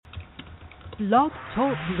Blog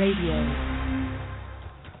Talk Radio.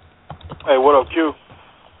 Hey, what up, Q?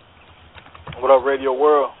 What up, Radio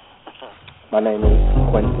World? My name is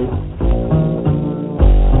Quincy.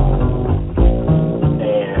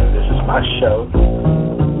 And this is my show,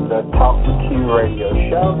 the Talk to Q Radio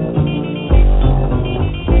Show.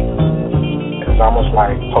 It's almost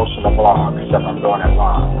like posting a blog, except I'm doing it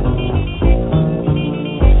live.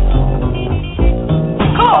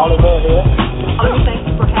 All of that here. Thank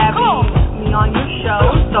you for having me on your show.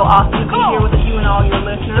 So awesome to be here with you and all your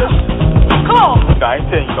listeners. I ain't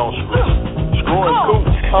telling you don't screw. Screwing cool.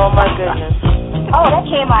 Oh my goodness. Oh, that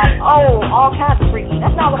came out. Oh, all kinds of freaky.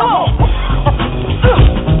 That's not what I meant.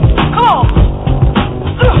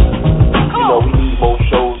 You know, we need more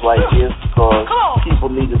shows like this because people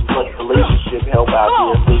need as much relationship help out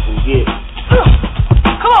there as they can get.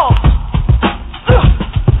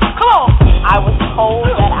 I was told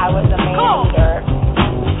that I was a man eater.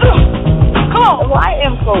 Well, I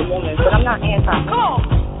am pro-woman, but I'm not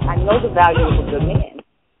anti-man. I know the value of a good man.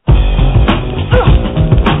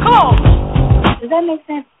 Does that make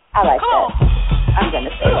sense? I like that. I'm going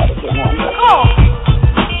to say that again.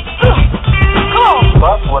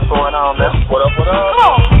 What's going on, man? What up?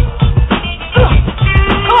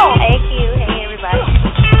 Hey, Q. Hey, everybody.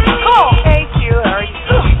 Hey, Q. How are you?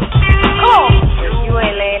 You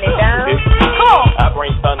ain't laying it down? I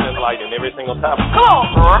bring thunder and lightning every single time.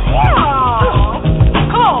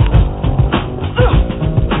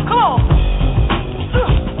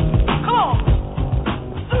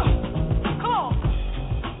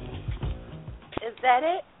 Is that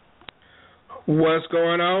it? What's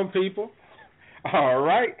going on, people? All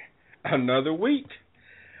right, another week.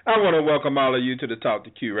 I want to welcome all of you to the Talk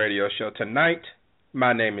to Q radio show tonight.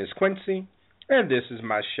 My name is Quincy, and this is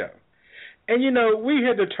my show. And you know, we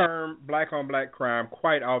hear the term black on black crime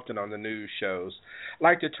quite often on the news shows.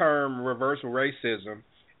 Like the term reversal racism,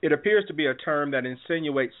 it appears to be a term that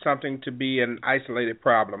insinuates something to be an isolated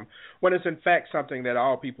problem when it's in fact something that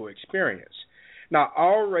all people experience. Now,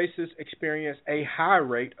 all races experience a high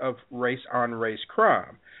rate of race-on-race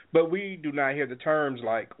crime, but we do not hear the terms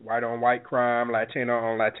like white-on-white crime,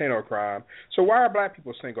 Latino-on-Latino crime. So why are black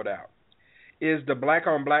people singled out? Is the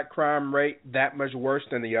black-on-black crime rate that much worse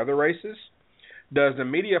than the other races? Does the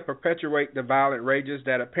media perpetuate the violent rages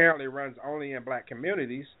that apparently runs only in black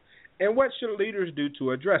communities? And what should leaders do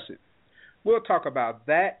to address it? We'll talk about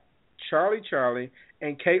that, Charlie,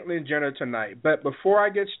 and Caitlyn Jenner tonight. But before I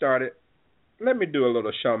get started, let me do a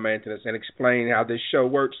little show maintenance and explain how this show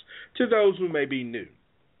works to those who may be new.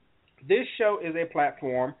 This show is a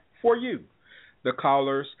platform for you, the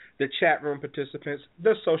callers, the chat room participants,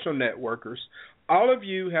 the social networkers. All of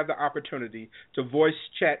you have the opportunity to voice,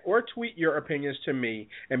 chat, or tweet your opinions to me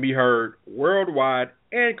and be heard worldwide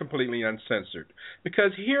and completely uncensored.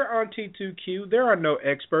 Because here on T2Q, there are no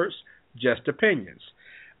experts, just opinions.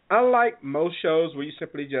 Unlike most shows where you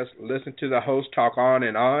simply just listen to the host talk on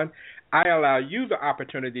and on, I allow you the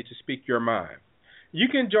opportunity to speak your mind. You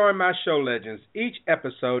can join my show legends each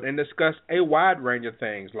episode and discuss a wide range of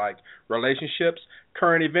things like relationships,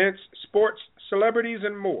 current events, sports, celebrities,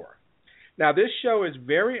 and more. Now, this show is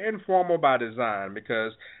very informal by design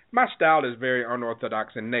because my style is very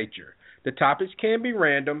unorthodox in nature. The topics can be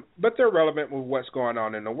random, but they're relevant with what's going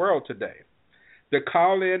on in the world today. The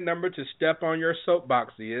call-in number to step on your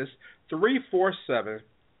soapbox is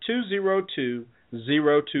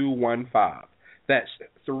 347-202-0215. That's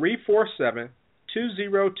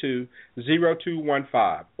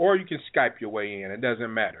 347-202-0215. Or you can Skype your way in. It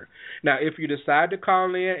doesn't matter. Now, if you decide to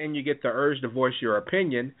call in and you get the urge to voice your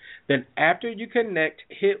opinion, then after you connect,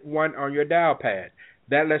 hit 1 on your dial pad.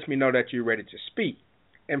 That lets me know that you're ready to speak.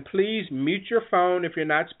 And please mute your phone if you're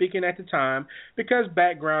not speaking at the time because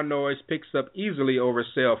background noise picks up easily over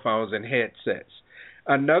cell phones and headsets.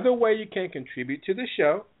 Another way you can contribute to the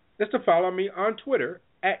show is to follow me on Twitter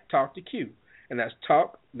at Talk2Q, and that's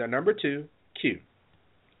Talk, the number 2, Q.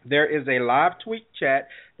 There is a live tweet chat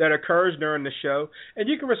that occurs during the show, and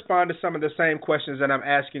you can respond to some of the same questions that I'm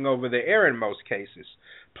asking over the air in most cases.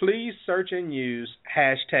 Please search and use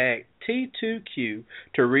hashtag T2Q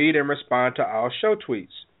to read and respond to all show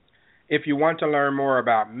tweets. If you want to learn more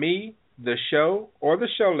about me, the show, or the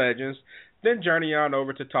show legends, then journey on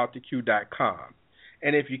over to TalkToQ.com.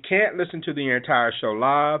 And if you can't listen to the entire show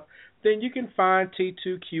live, then you can find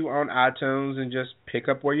T2Q on iTunes and just pick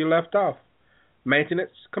up where you left off.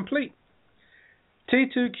 Maintenance complete.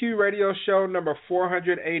 T2Q radio show number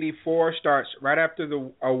 484 starts right after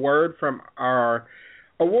a word from our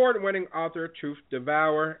award-winning author, Truth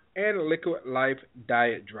Devour, and Liquid Life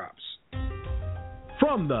Diet Drops.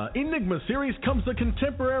 From the Enigma series comes the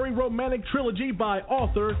contemporary romantic trilogy by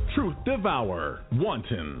author Truth Devour,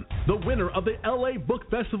 Wanton. The winner of the LA Book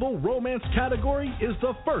Festival romance category is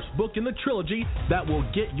the first book in the trilogy that will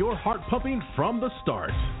get your heart pumping from the start.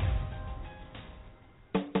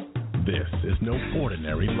 This is no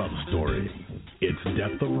ordinary love story. Its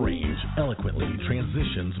depth of range eloquently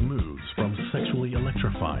transitions moods from sexually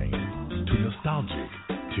electrifying to nostalgic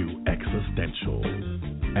to existential.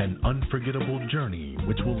 An unforgettable journey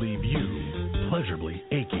which will leave you pleasurably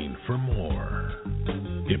aching for more.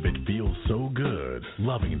 If it feels so good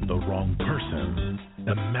loving the wrong person,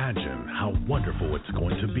 imagine how wonderful it's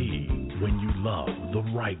going to be when you love the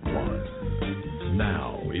right one.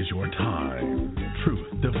 Now is your time.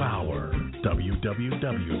 Truth Devour.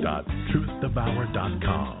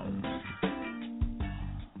 www.truthdevour.com.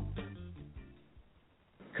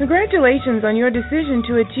 Congratulations on your decision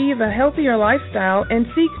to achieve a healthier lifestyle and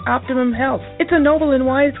seek optimum health. It's a noble and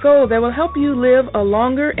wise goal that will help you live a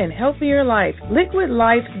longer and healthier life. Liquid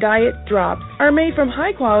Life Diet Drops are made from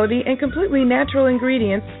high quality and completely natural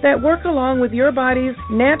ingredients that work along with your body's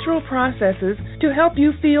natural processes to help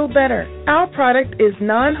you feel better. Our product is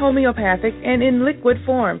non-homeopathic and in liquid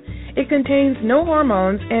form. It contains no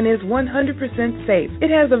hormones and is 100% safe. It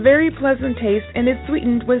has a very pleasant taste and is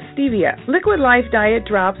sweetened with stevia. Liquid Life Diet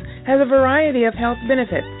Drops has a variety of health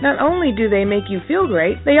benefits. Not only do they make you feel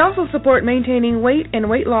great, they also support maintaining weight and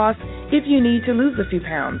weight loss if you need to lose a few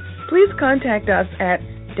pounds. Please contact us at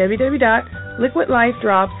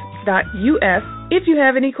www.liquidlifedrops.us if you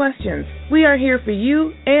have any questions. We are here for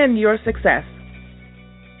you and your success.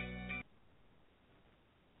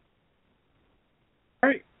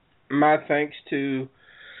 My thanks to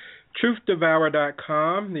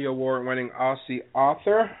TruthDevour.com, the award-winning Aussie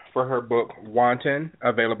author, for her book Wanton,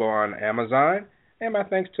 available on Amazon. And my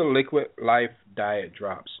thanks to Liquid Life Diet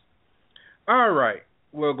Drops. All right,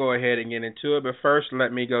 we'll go ahead and get into it. But first,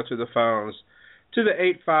 let me go to the phones. To the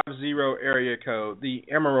 850 area code, the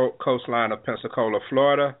Emerald Coastline of Pensacola,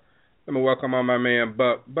 Florida. Let me welcome on my man,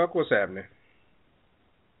 Buck. Buck, what's happening?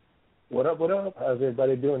 What up, what up? How's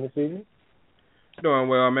everybody doing this evening? Doing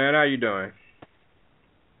well, man. How you doing?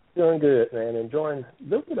 Doing good, man. Enjoying a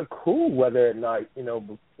little bit of cool weather at night, you know,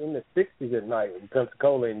 in the 60s at night in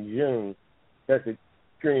Pensacola in June. That's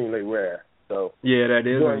extremely rare. So yeah, that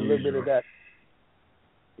is enjoying unusual. a little bit of that.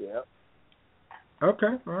 Yeah.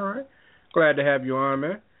 Okay, all right. Glad to have you on,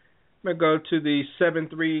 man. I'm going to go to the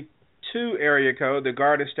 732 area code, the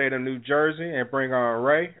Garden State of New Jersey, and bring on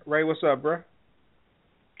Ray. Ray, what's up, bro?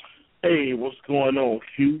 Hey, what's going on,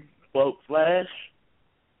 Q? Buck Flash,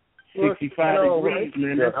 65 degrees,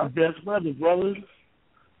 man. That's the best weather, brothers.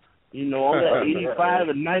 You know, all that 85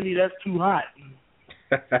 and 90, that's too hot.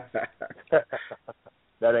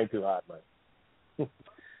 That ain't too hot, man.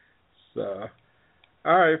 So,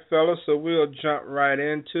 all right, fellas, so we'll jump right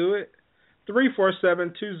into it.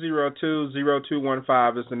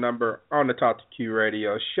 347-202-0215 is the number on the Talk to Q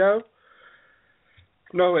radio show.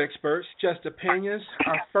 No experts, just opinions.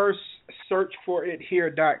 Our first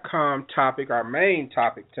searchforithere.com topic, our main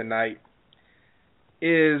topic tonight,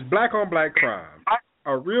 is black-on-black crime,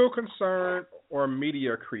 a real concern or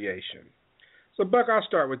media creation? So, Buck, I'll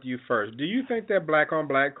start with you first. Do you think that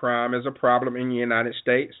black-on-black crime is a problem in the United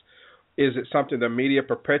States? Is it something the media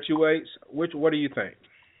perpetuates? What do you think?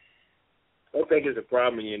 I don't think it's a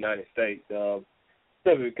problem in the United States.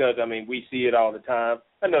 Simply because, I mean, we see it all the time.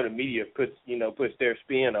 I know the media puts their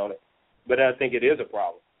spin on it, but I think it is a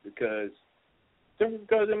problem because I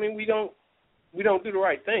mean, we don't do the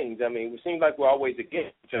right things. I mean, it seems like we're always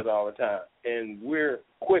against each other all the time, and we're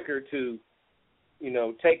quicker to,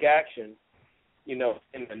 take action, in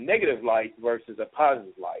a negative light versus a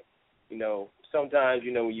positive light. Sometimes,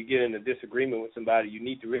 when you get in a disagreement with somebody, you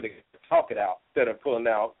need to really talk it out instead of pulling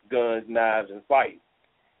out guns, knives, and fighting.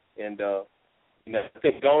 And I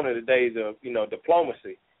think gone are the days of,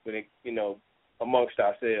 diplomacy, when it, amongst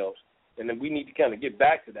ourselves. And then we need to kind of get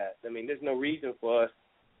back to that. I mean, there's no reason for us,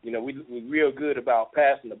 we're real good about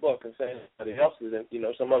passing the buck and saying somebody else is,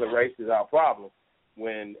 some other race is our problem,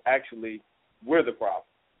 when actually we're the problem.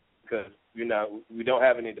 Because, we don't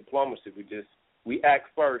have any diplomacy. We act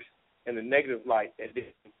first in the negative light, and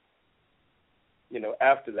then,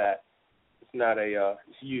 after that,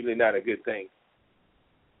 it's usually not a good thing.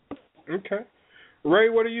 Okay. Ray,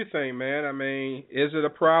 what do you think, man? I mean, is it a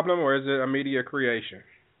problem or is it a media creation?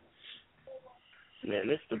 Man,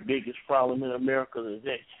 it's the biggest problem in America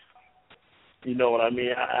today. You know what I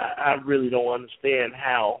mean? I really don't understand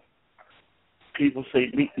how people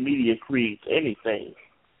say media creates anything.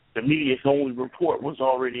 The media's only report was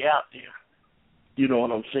already out there. You know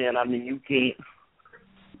what I'm saying? I mean, you can't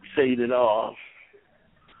say that,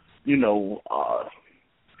 LeBron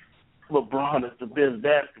is the best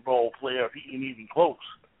basketball player, if he ain't even close,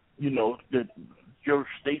 that your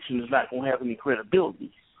station is not going to have any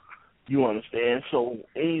credibility. You understand? So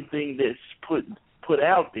anything that's put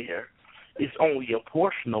out there is only a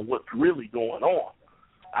portion of what's really going on.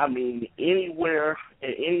 I mean, anywhere in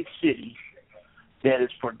any city that is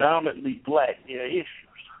predominantly black, there are issues.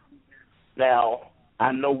 Now,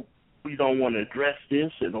 I know we don't want to address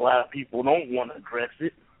this, and a lot of people don't want to address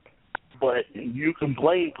it, but you can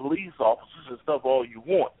blame police officers and stuff all you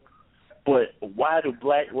want. But why do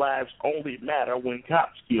black lives only matter when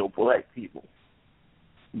cops kill black people?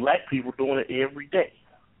 Black people doing it every day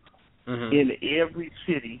in every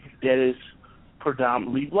city that is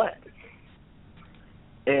predominantly black.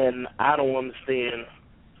 And I don't understand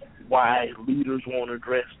why leaders won't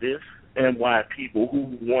address this and why people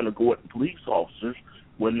who want to go at police officers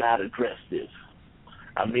will not address this.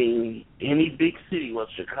 I mean, any big city, like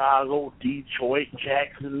Chicago, Detroit,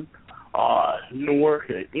 Jackson,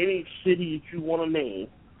 Newark, any city that you want to name,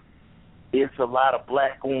 it's a lot of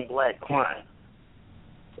black-on-black crime.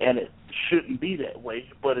 And it shouldn't be that way,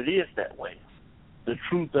 but it is that way. The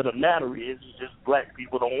truth of the matter is just black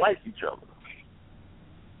people don't like each other.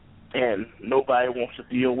 And nobody wants to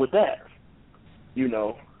deal with that,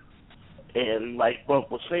 And like Buck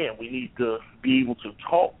was saying, we need to be able to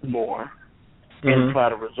talk more and try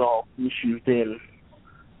to resolve issues than,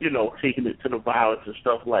 taking it to the violence and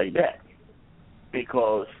stuff like that.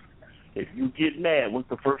 Because if you get mad, what's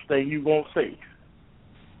the first thing you going to say?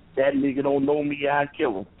 That nigga don't know me, I'd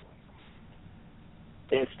kill him.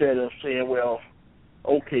 Instead of saying, well,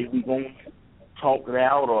 okay, we going to talk it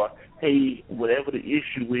out, or, hey, whatever the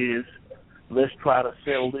issue is, let's try to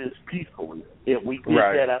settle this peacefully. If we did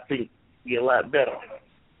that, I think it'd be a lot better.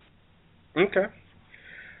 Okay.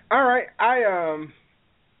 All right.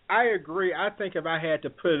 I agree. I think if I had to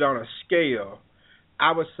put it on a scale,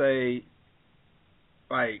 I would say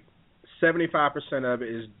like 75% of it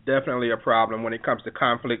is definitely a problem when it comes to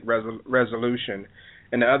conflict resolution,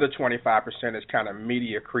 and the other 25% is kind of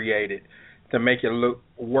media created to make it look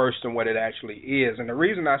worse than what it actually is. And the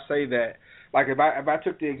reason I say that, like if I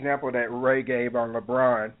took the example that Ray gave on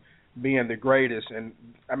LeBron being the greatest, and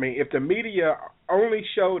I mean, if the media only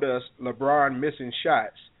showed us LeBron missing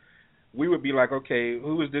shots, we would be like, okay,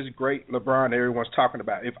 who is this great LeBron that everyone's talking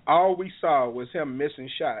about? If all we saw was him missing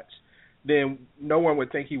shots, then no one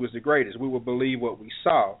would think he was the greatest. We would believe what we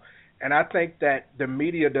saw. And I think that the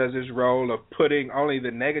media does this role of putting only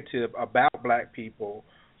the negative about black people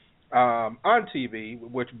on TV,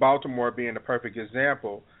 which Baltimore being the perfect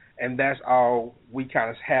example, and that's all we kind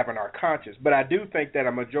of have in our conscience. But I do think that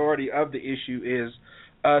a majority of the issue is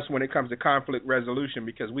us when it comes to conflict resolution,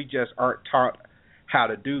 because we just aren't taught how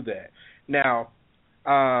to do that. Now,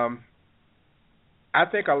 I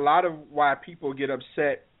think a lot of why people get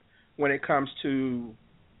upset when it comes to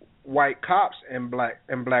white cops and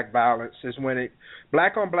black violence is when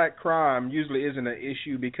black on black crime usually isn't an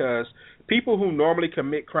issue, because people who normally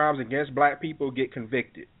commit crimes against black people get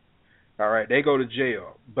convicted. All right, they go to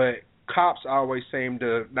jail, but cops always seem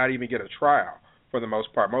to not even get a trial for the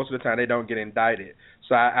most part. Most of the time, they don't get indicted.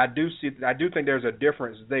 So I do think there's a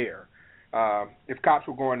difference there. If cops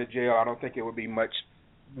were going to jail, I don't think it would be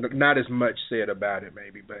not as much said about it,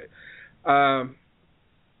 maybe. But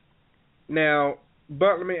now,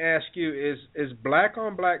 Buck, let me ask you: is black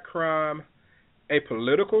on black crime a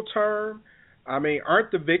political term? I mean,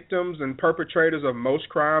 aren't the victims and perpetrators of most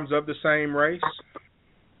crimes of the same race?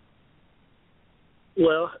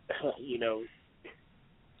 Well,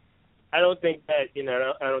 I don't think that,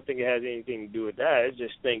 I don't think it has anything to do with that. I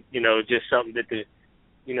just think, just something that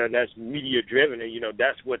that's media driven, and,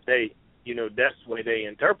 that's what they, that's the way they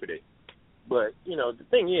interpret it. But, the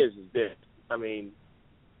thing is that, I mean,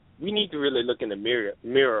 we need to really look in the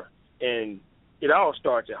mirror, and it all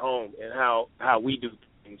starts at home and how we do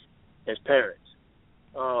things as parents.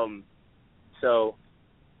 So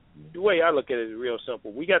the way I look at it is real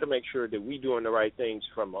simple. We got to make sure that we're doing the right things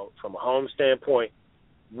from a home standpoint.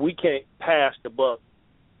 We can't pass the buck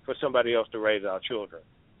for somebody else to raise our children.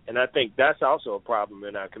 And I think that's also a problem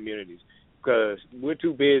in our communities, because we're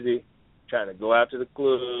too busy trying to go out to the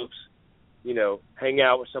clubs, hang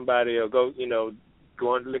out with somebody, or go to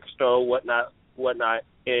the liquor store, whatnot,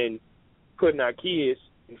 and putting our kids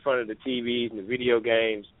in front of the TVs and the video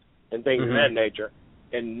games and things of that nature,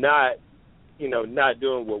 and not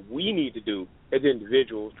doing what we need to do as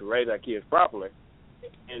individuals to raise our kids properly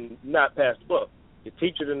and not pass the buck. The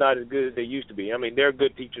teachers are not as good as they used to be. I mean, there are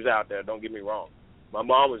good teachers out there, don't get me wrong. My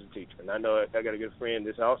mom was a teacher, and I know I got a good friend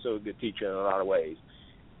that's also a good teacher in a lot of ways.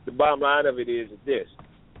 The bottom line of it is this: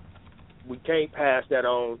 we can't pass that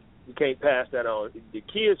on You can't pass that on. The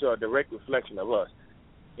kids are a direct reflection of us.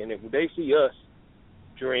 And if they see us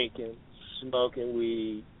drinking, smoking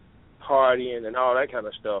weed, partying, and all that kind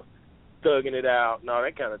of stuff, thugging it out and all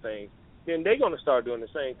that kind of thing, then they're going to start doing the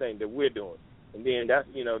same thing that we're doing. And then that's,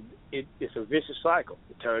 it's a vicious cycle.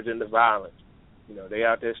 It turns into violence. They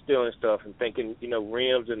out there stealing stuff and thinking,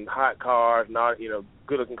 rims and hot cars and all,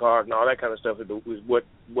 good-looking cars and all that kind of stuff is what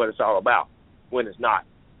it's all about, when it's not.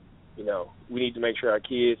 We need to make sure our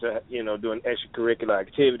kids are, doing extracurricular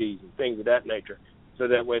activities and things of that nature, so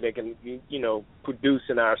that way they can, produce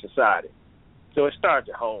in our society. So it starts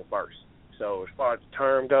at home first. So as far as the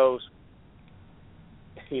term goes,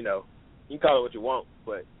 you can call it what you want,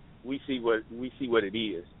 but we see what it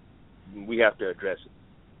is. We have to address it.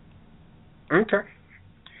 Okay.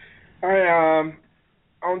 All right.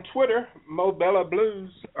 On Twitter, Mo Bella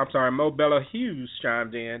Hughes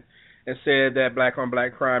chimed in and said that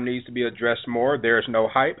black-on-black crime needs to be addressed more. There's no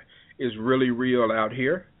hype. It's really real out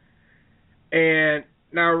here. And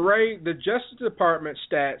now, Ray, the Justice Department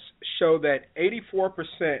stats show that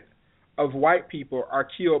 84% of white people are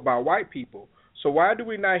killed by white people. So why do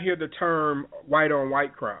we not hear the term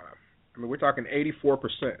white-on-white crime? I mean, we're talking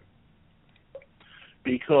 84%.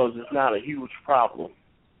 Because it's not a huge problem.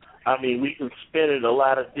 I mean, we can spin it a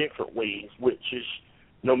lot of different ways, which is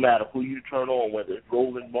no matter who you turn on, whether it's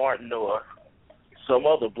Roland Martin or some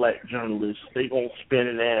other black journalists, they're going to spin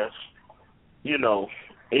it as,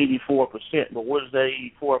 84%. But what does that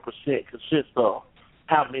 84% consist of?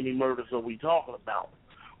 How many murders are we talking about?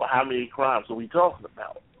 Or how many crimes are we talking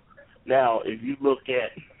about? Now, if you look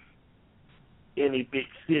at any big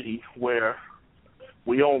city where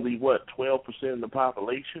we only, 12% of the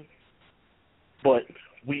population, but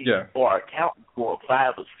we are accounting for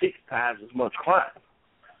 5 or 6 times as much crime.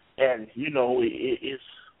 And,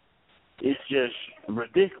 it's just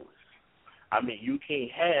ridiculous. I mean, you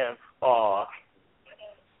can't have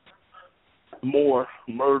more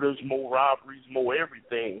murders, more robberies, more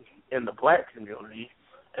everything in the black community,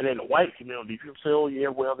 and in the white community. People say, oh, yeah,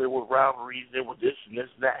 well, there were robberies, there were this and this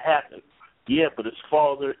and that happened. Yeah, but it's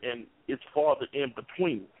farther in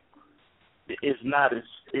between. It's not as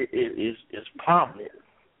prominent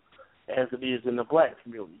as it is in the black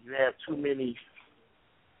community. You have too many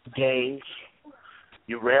gangs.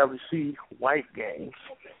 You rarely see white gangs.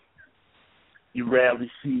 You rarely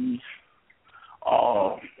see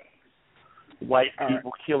white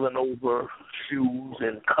people killing over shoes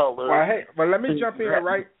and colors. Well, let me jump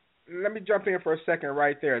in for a second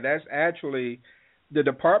right there. That's actually the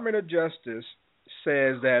Department of Justice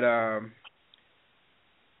says that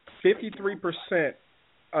 53%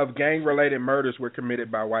 of gang-related murders were committed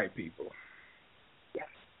by white people.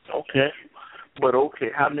 Okay. But,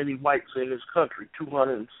 how many whites in this country?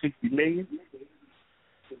 260 million?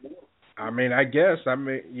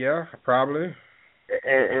 Yeah, probably.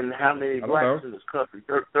 And how many blacks in this country?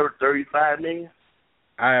 35 million?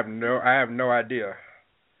 I have no idea.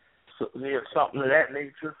 So, something of that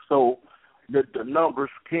nature. So the numbers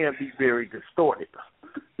can be very distorted.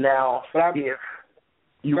 Now, if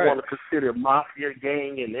you want to consider mafia,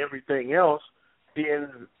 gang, and everything else,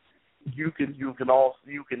 then you can do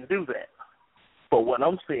that. But what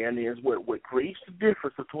I'm saying is what creates the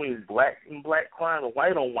difference between black and black crime and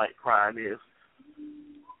white on white crime is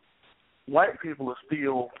white people are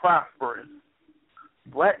still prospering.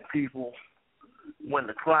 Black people, when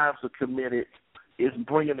the crimes are committed, is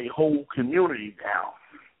bringing the whole community down.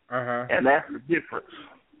 And that's the difference.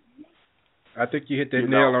 I think you hit the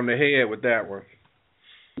nail on the head with that one.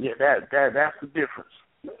 Yeah, that's the difference.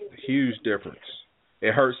 Huge difference.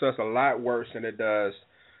 It hurts us a lot worse than it does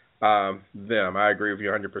them. I agree with you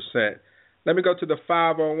 100%. Let me go to the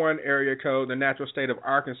 501 area code, the natural state of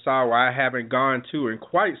Arkansas, where I haven't gone to in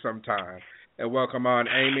quite some time. And welcome on,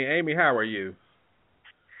 Amy. Amy, how are you?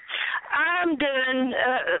 I'm doing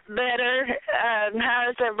better. How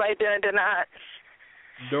is everybody doing tonight?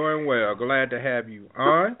 Doing well. Glad to have you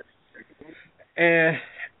on. And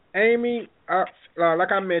Amy,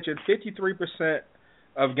 like I mentioned, 53%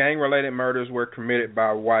 of gang-related murders were committed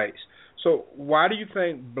by whites. So why do you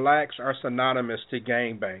think blacks are synonymous to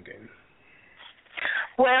gang banging?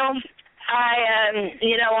 Well,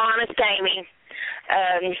 honest Amy,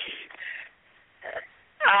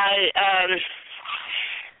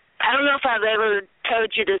 I don't know if I've ever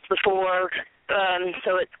told you this before,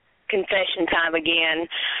 so it's confession time again.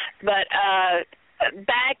 But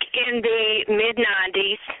back in the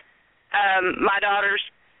mid-'90s, my daughter's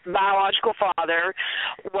biological father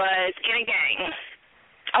was in a gang,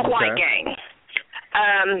 a white gang,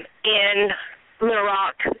 in Little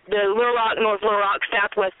Rock, the Little Rock, North Little Rock,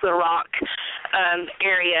 Southwest Little Rock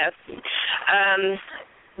area.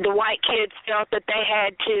 the white kids felt that they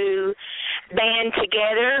had to band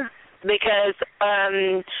together because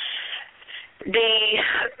the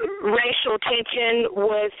racial tension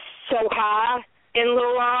was so high in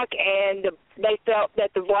Little Rock, and they felt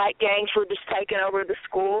that the black gangs were just taking over the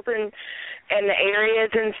schools and the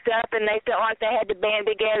areas and stuff, and they felt like they had to band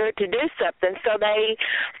together to do something. So they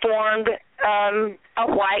formed a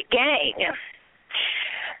white gang.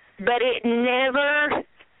 But it never,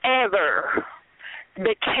 ever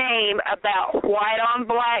became about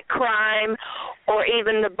white-on-black crime or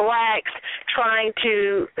even the blacks trying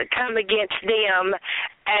to come against them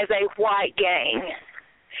as a white gang.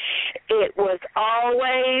 It was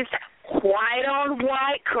always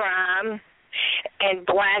white-on-white crime and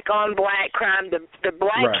black-on-black crime. The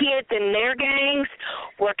black kids in their gangs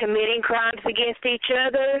were committing crimes against each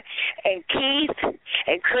other, and Keith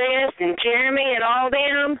and Chris and Jeremy and all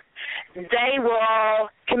them, they were all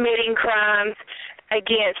committing crimes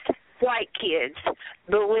against white kids.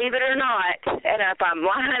 Believe it or not, and if I'm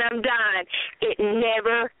lying, I'm dying, it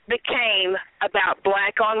never became about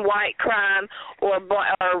black-on-white crime or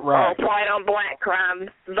white-on-black crime,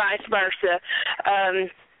 vice versa.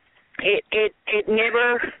 It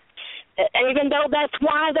never, even though that's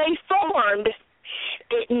why they formed,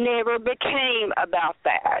 it never became about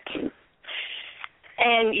that.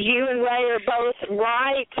 And you and Ray are both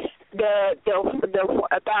right. The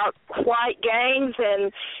about white gangs,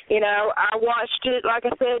 and you know, I watched it, like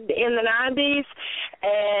I said, in the 90s,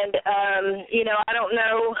 and you know, I don't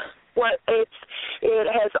know what it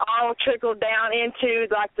has all trickled down into,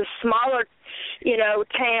 like the smaller, you know,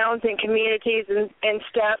 towns and communities and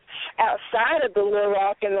stuff outside of the Little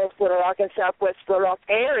Rock and North Little Rock and Southwest Little Rock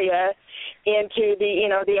area into the, you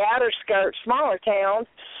know, the outer skirt, smaller towns.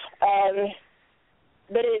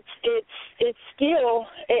 But it's still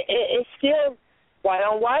white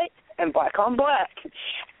on white and black on black.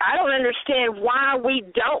 I don't understand why we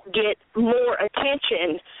don't get more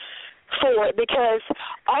attention for it, because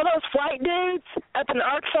all those white dudes up in the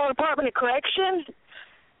Arkansas Department of Correction,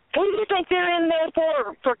 who do you think they're in there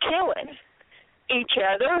for killing each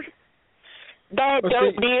other? Bad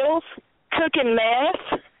dope deals, cooking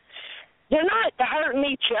meth. They're not hurting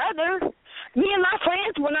each other. Me and my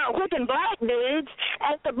friends were not whipping black dudes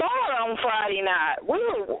at the bar on Friday night. We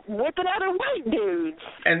were whipping other white dudes.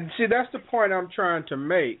 And see, that's the point I'm trying to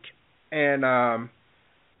make. And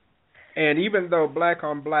even though black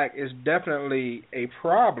on black is definitely a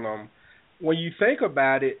problem, when you think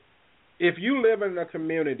about it, if you live in a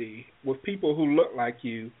community with people who look like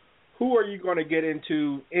you, who are you going to get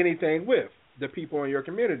into anything with? The people in your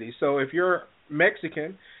community. So if you're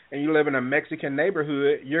Mexican and you live in a Mexican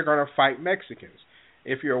neighborhood, you're going to fight Mexicans.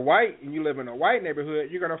 If you're white and you live in a white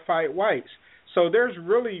neighborhood, you're going to fight whites. So there's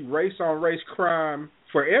really race-on-race crime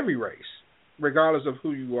for every race, regardless of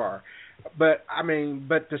who you are. But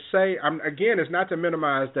to say, again, it's not to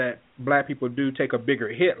minimize that black people do take a bigger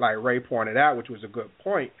hit, like Ray pointed out, which was a good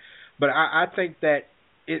point. But I think that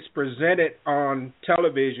it's presented on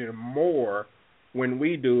television more when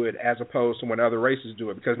we do it as opposed to when other races do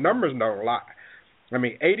it, because numbers don't lie. I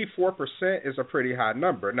mean, 84% is a pretty high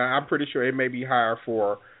number. Now, I'm pretty sure it may be higher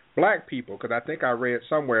for black people, because I think I read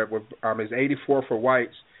somewhere it's 84 for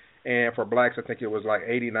whites, and for blacks I think it was like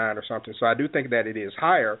 89 or something. So I do think that it is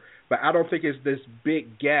higher, but I don't think it's this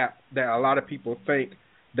big gap that a lot of people think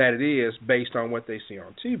that it is based on what they see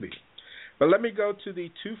on TV. But let me go to the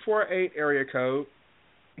 248 area code,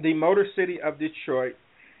 the Motor City of Detroit,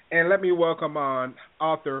 and let me welcome on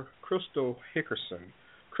author Crystal Hickerson.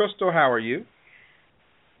 Crystal, how are you?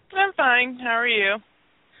 I'm fine. How are you?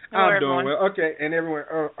 Hello, I'm everyone. doing well. Okay, and everyone,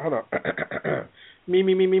 hold on.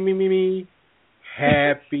 Me.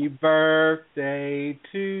 Happy birthday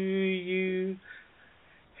to you.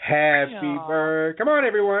 Happy birthday. Come on,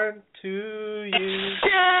 everyone. To you.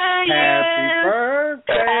 Happy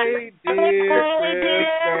birthday, dear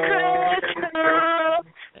Crystal.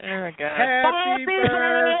 There we go. Happy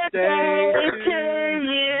birthday to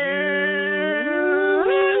you.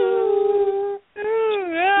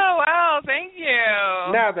 Oh, wow. Thank you.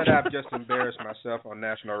 Now that I've just embarrassed myself on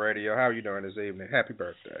national radio, how are you doing this evening? Happy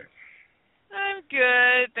birthday. I'm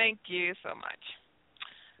good. Thank you so much.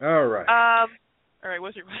 All right. All right,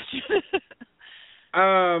 what's your question?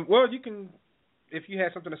 Well, you can, if you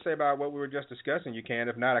had something to say about what we were just discussing, you can.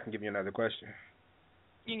 If not, I can give you another question.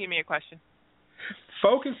 You can give me a question.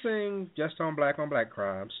 Focusing just on black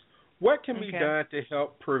crimes, what can be done to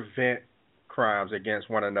help prevent crimes against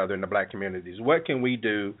one another in the black communities? What can we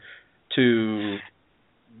do to,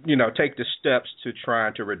 take the steps to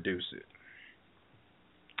trying to reduce it?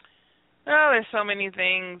 Oh, there's so many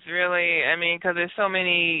things, really. I mean, because there's so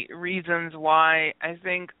many reasons why. I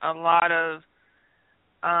think a lot of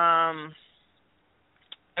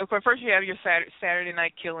course, first you have your Saturday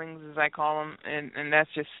night killings, as I call them, and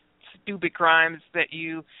that's just stupid crimes that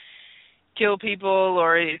you kill people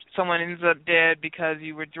or someone ends up dead because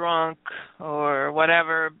you were drunk or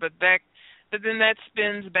whatever. But then that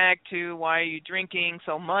spins back to why are you drinking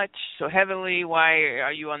so much, so heavily? Why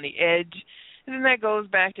are you on the edge? And then that goes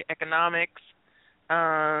back to economics,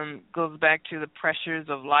 goes back to the pressures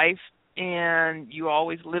of life, and you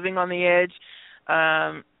always living on the edge,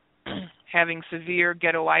 having severe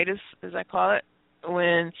ghettoitis, as I call it,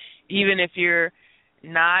 when even if you're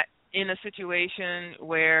not in a situation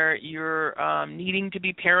where you're needing to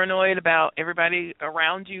be paranoid about everybody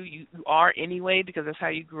around you, you are anyway, because that's how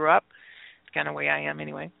you grew up. It's kind of the way I am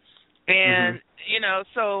anyway. And,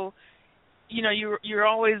 so, you're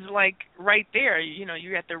always, like, right there.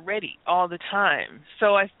 You're at the ready all the time.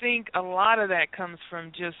 So I think a lot of that comes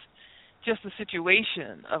from just the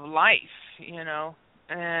situation of life,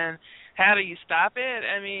 and how do you stop it?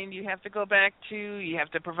 I mean, you have to go back to, you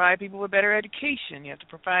have to provide people with better education. You have to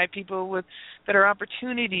provide people with better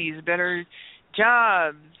opportunities, better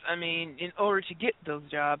jobs. I mean, in order to get those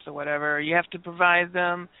jobs or whatever, you have to provide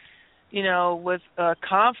them, with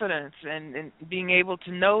confidence and being able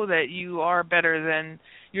to know that you are better than,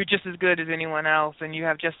 you're just as good as anyone else and you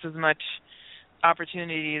have just as much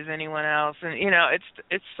opportunity as anyone else. And,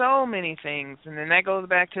 it's so many things. And then that goes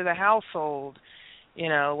back to the household.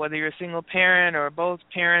 Whether you're a single parent or both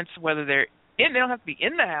parents, whether they don't have to be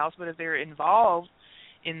in the house, but if they're involved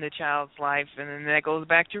in the child's life, and then that goes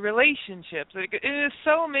back to relationships. There's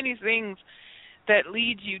so many things that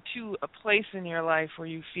lead you to a place in your life where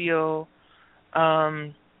you feel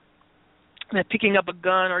that picking up a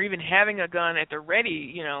gun or even having a gun at the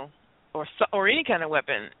ready, or any kind of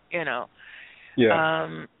weapon,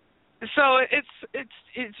 Yeah. So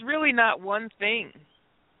it's really not one thing.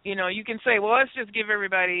 You can say, well, let's just give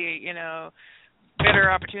everybody, better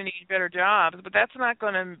opportunities, better jobs, but that's not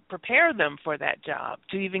going to prepare them for that job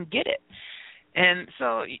to even get it. And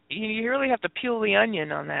so you really have to peel the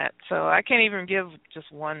onion on that. So I can't even give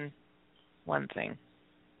just one thing.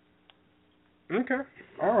 Okay.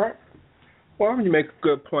 All right. Well, you make a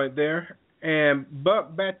good point there. And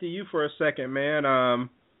Buck, back to you for a second, man.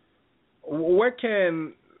 What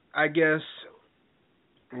can, I guess,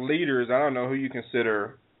 leaders, I don't know who you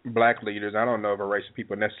consider black leaders. I don't know if a race of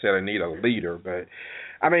people necessarily need a leader, but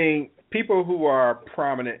I mean, people who are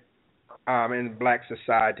prominent in black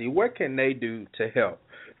society, what can they do to help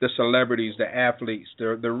the celebrities, the athletes,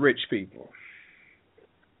 the rich people?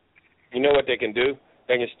 You know what they can do?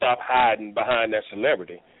 They can stop hiding behind their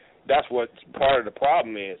celebrity. That's what part of the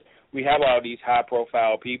problem is. We have all these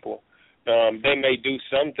high-profile people. They may do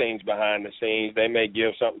some things behind the scenes. They may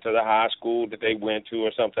give something to the high school that they went to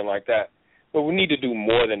or something like that. But we need to do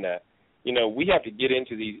more than that. We have to get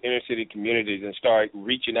into these inner-city communities and start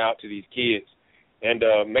reaching out to these kids and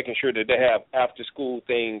making sure that they have after-school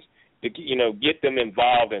things to, get them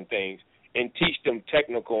involved in things and teach them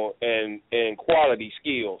technical and quality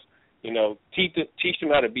skills. Teach them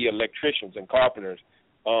how to be electricians and carpenters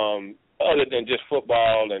other than just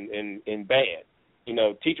football and band.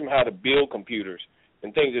 Teach them how to build computers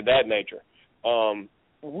and things of that nature.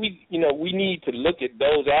 We need to look at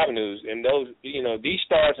those avenues, and those, these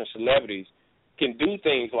stars and celebrities can do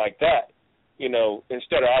things like that,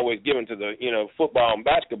 instead of always giving to the, football and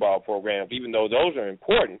basketball programs, even though those are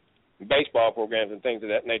important, baseball programs and things of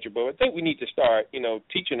that nature. But I think we need to start,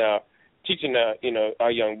 teaching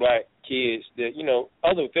our young black kids that,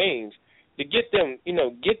 other things to get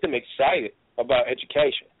them excited about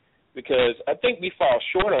education, because I think we fall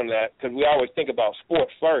short on that because we always think about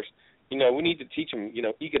sports first. We need to teach them,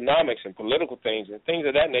 economics and political things and things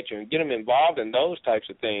of that nature, and get them involved in those types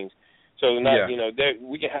of things, so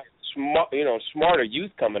we can have smarter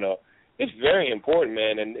youth coming up. It's very important,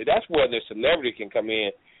 man, and that's where the celebrity can come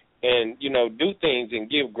in and do things and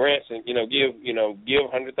give grants and give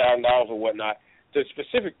 $100,000 or whatnot to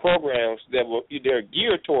specific programs that they're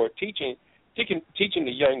geared toward teaching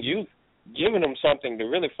the young youth, giving them something to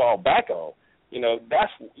really fall back on.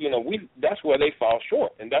 That's where they fall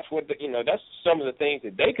short, and that's what that's some of the things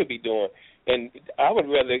that they could be doing. And I would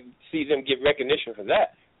rather see them get recognition for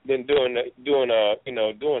that than doing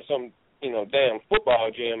some damn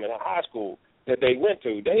football gym in a high school that they went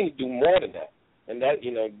to. They need to do more than that, and that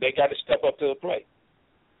they got to step up to the plate.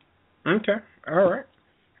 Okay, all right,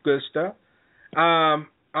 good stuff. On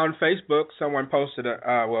Facebook, someone posted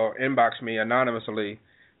inboxed me anonymously.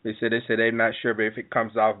 They said they're not sure if it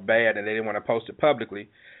comes off bad and they didn't want to post it publicly.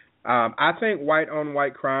 I think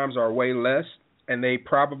white-on-white crimes are way less, and they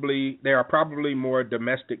are probably more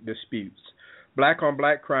domestic disputes.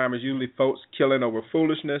 Black-on-black crime is usually folks killing over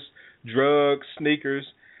foolishness, drugs, sneakers.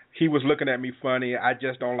 He was looking at me funny. I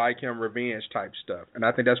just don't like him. Revenge type stuff, and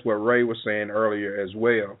I think that's what Ray was saying earlier as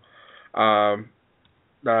well.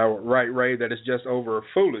 Right, Ray, that it's just over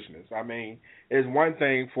foolishness. I mean, it's one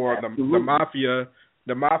thing for the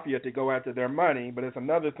mafia to go after their money, but it's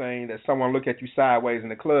another thing that someone look at you sideways in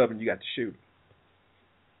the club and you got to shoot.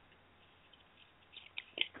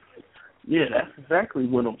 Yeah, that's exactly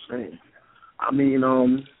what I'm saying. I mean,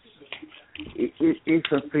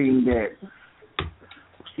 it's a thing that,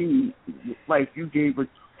 see, like you gave a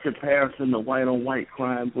comparison to white-on-white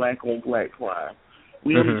crime, black-on-black crime.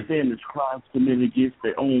 We understand it's crimes committed against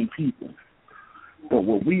their own people. But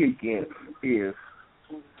what we against is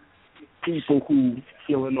people who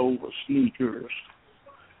killing over sneakers,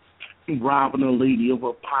 robbing a lady of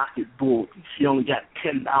her pocketbook. She only got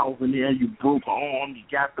 $10 in there. You broke her arm. You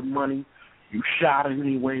got the money. You shot her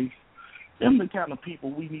anyway. Them the kind of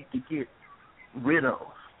people we need to get rid of.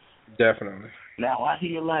 Definitely. Now, I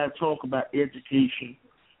hear a lot of talk about education.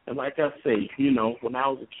 And like I say, you know, when I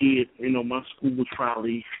was a kid, you know, my school was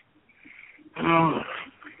probably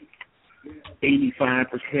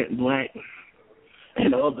 85% black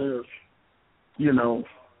and others, you know,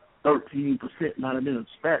 13% might have been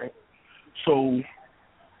Hispanic. So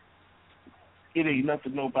it ain't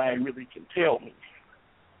nothing nobody really can tell me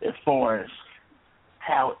as far as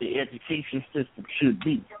how the education system should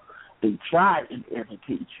be. They try to educate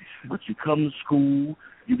you, but you come to school,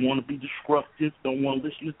 you want to be disruptive, don't want to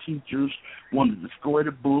listen to teachers, want to destroy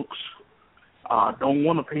the books, don't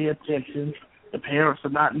want to pay attention, the parents are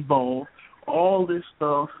not involved, all this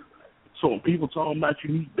stuff. So when people talking about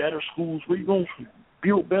you need better schools, where you going to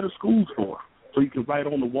build better schools for? So you can write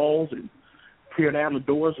on the walls and tear down the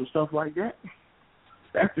doors and stuff like that?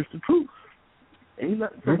 That's just the truth. Ain't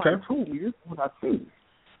nothing somebody told me. This is what I think.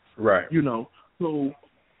 Right. You know, so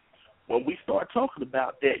when we start talking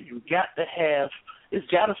about that, you got to have, it's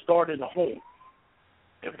got to start in the home.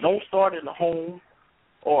 If it don't start in the home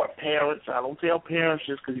or parents, I don't tell parents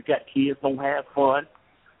just because you got kids don't have fun,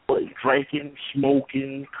 but drinking,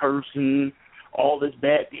 smoking, cursing, all this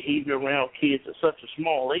bad behavior around kids at such a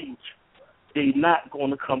small age, they're not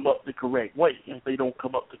going to come up the correct way. If they don't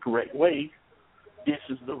come up the correct way, this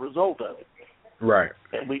is the result of it. Right.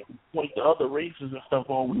 And we can point to other races and stuff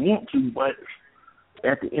all we want to, but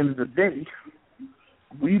at the end of the day,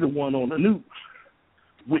 we the one on the news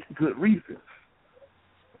with good reason.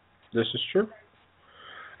 This is true.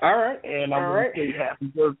 All right. And I'm going to say happy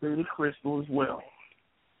birthday to Crystal as well.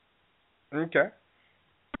 Okay.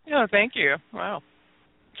 Yeah, thank you. Wow.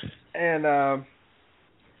 And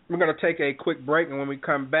we're going to take a quick break, and when we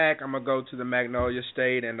come back, I'm going to go to the Magnolia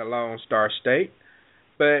State and the Lone Star State.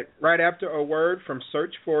 But right after a word from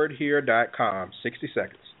searchforithere.com, 60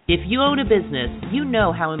 seconds. If you own a business, you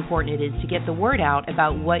know how important it is to get the word out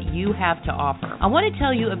about what you have to offer. I want to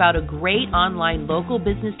tell you about a great online local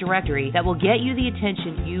business directory that will get you the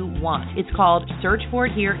attention you want. It's called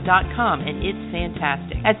searchforithere.com, and it's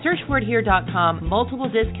fantastic. At searchforithere.com, multiple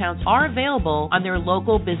discounts are available on their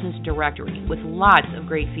local business directory with lots of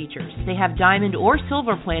great features. They have diamond or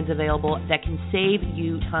silver plans available that can save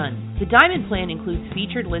you tons. The diamond plan includes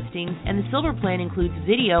featured listings, and the silver plan includes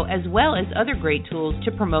video as well as other great tools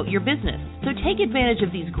to promote your business. So take advantage of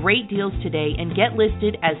these great deals today and get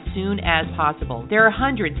listed as soon as possible. There are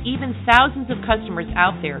hundreds, even thousands of customers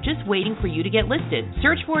out there just waiting for you to get listed.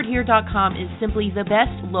 Searchforithere.com is simply the best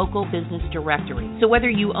local business directory. So whether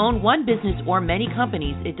you own one business or many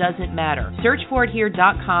companies, it doesn't matter.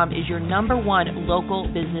 Searchforithere.com is your #1 local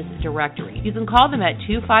business directory. You can call them at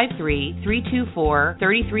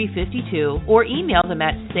 253-324-3352 or email them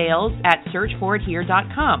at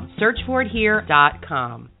sales@searchforithere.com.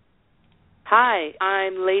 Searchforithere.com. Hi,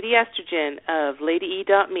 I'm Lady Estrogen of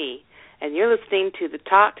LadyE.me, and you're listening to the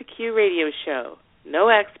Talk to Q radio show. No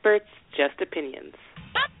experts, just opinions.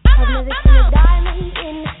 I've never seen a diamond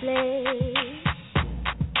in the flesh.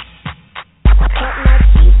 Cut my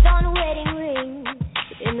teeth on wedding rings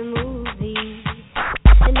in the movies,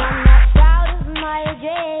 and I'm not proud of my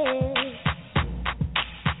address.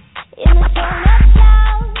 In the torn-up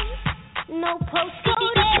town, no postcode.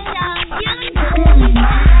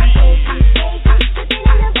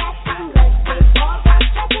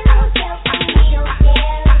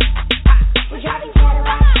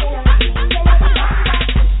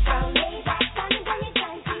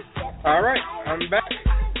 All right, I'm back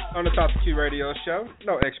on the Talk to Q radio show.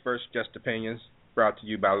 No experts, just opinions. brought to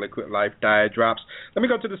you by Liquid Life Diet Drops. Let me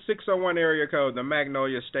go to the 601 area code, the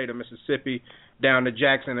Magnolia State of Mississippi, down to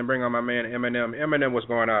Jackson, and bring on my man Eminem. Eminem, what's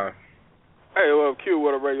going on? Hey, well, Q,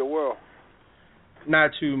 what a radio world.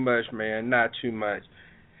 Not too much, man, not too much.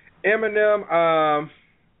 Eminem,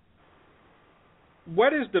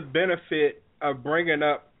 what is the benefit of bringing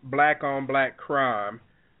up black-on-black crime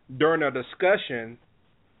during a discussion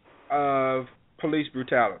of police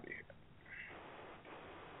brutality?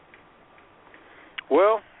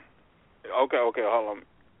 Well, okay, hold on.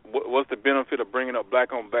 What's the benefit of bringing up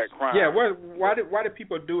black-on-black crime? Yeah, why do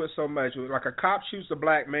people do it so much? Like a cop shoots a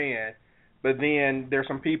black man, but then there's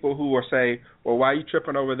some people who will say, "Well, why are you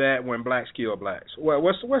tripping over that when blacks kill blacks?" Well,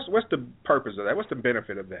 what's the purpose of that? What's the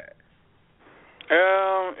benefit of that?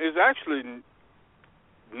 It's actually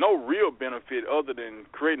no real benefit other than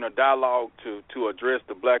creating a dialogue to address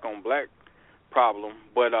the black-on-black problem.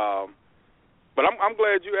 But I'm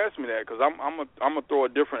glad you asked me that, because I'm gonna throw a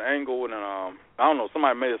different angle, and I don't know,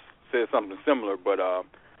 somebody may have said something similar, but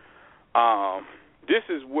this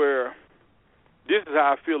is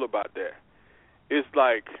how I feel about that. It's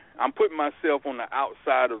like I'm putting myself on the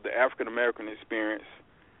outside of the African American experience,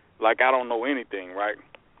 like I don't know anything, right?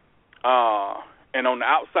 And on the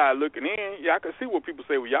outside looking in, yeah, I can see what people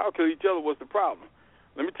say, well, y'all kill each other, what's the problem?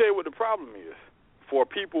 Let me tell you what the problem is for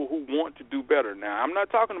people who want to do better. Now, I'm not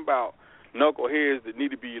talking about knuckleheads that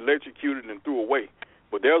need to be electrocuted and threw away,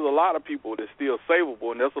 but there's a lot of people that's still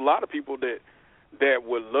savable, and there's a lot of people that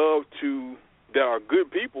would love to, that are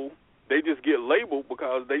good people. They just get labeled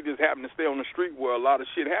because they just happen to stay on the street where a lot of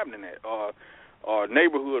shit happening at, or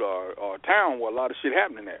neighborhood or town where a lot of shit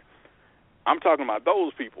happening at. I'm talking about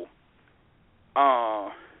those people.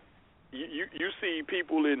 You see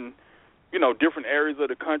people in, different areas of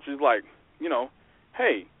the country, like,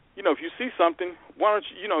 hey, if you see something, why don't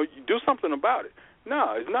you do something about it?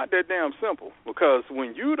 No, it's not that damn simple, because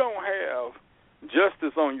when you don't have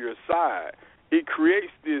justice on your side, it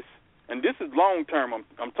creates this, and this is long term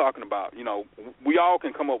I'm talking about. We all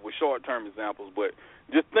can come up with short term examples, but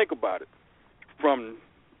just think about it. From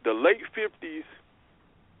the late 50s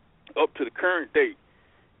up to the current date,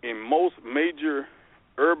 in most major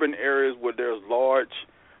urban areas where there's large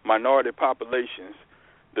minority populations,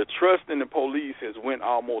 the trust in the police has went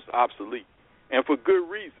almost obsolete, and for good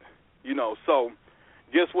reason. So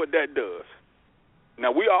guess what that does?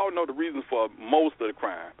 Now, we all know the reasons for most of the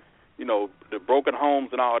crime, the broken homes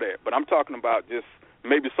and all that, but I'm talking about just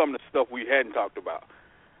maybe some of the stuff we hadn't talked about.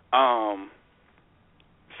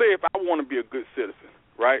 Say if I want to be a good citizen,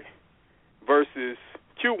 right, versus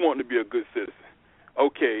Q wanting to be a good citizen.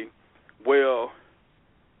 Okay, well,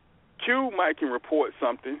 Q might can report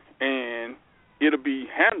something and it'll be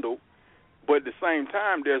handled, but at the same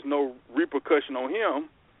time, there's no repercussion on him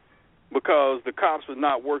because the cops are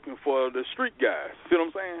not working for the street guys. See what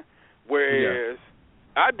I'm saying? Whereas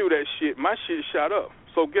I do that shit, my shit shot up.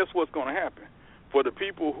 So guess what's going to happen? For the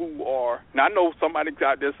people who are, now I know somebody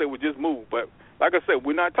out there say, well, just move, but like I said,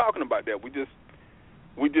 we're not talking about that. We just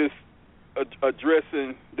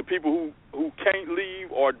addressing the people who can't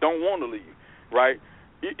leave or don't want to leave, right?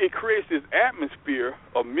 It creates this atmosphere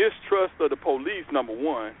of mistrust of the police, number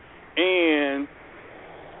one, and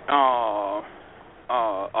a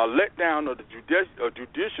letdown of the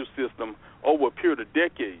judicial system over a period of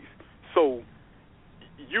decades. So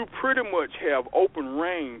you pretty much have open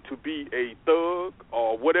reign to be a thug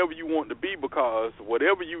or whatever you want to be, because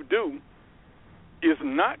whatever you do, it's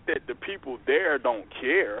not that the people there don't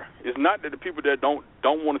care. It's not that the people there don't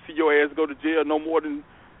want to see your ass go to jail no more than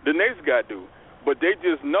the next guy do. But they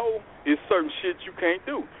just know it's certain shit you can't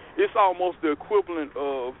do. It's almost the equivalent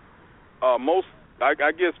of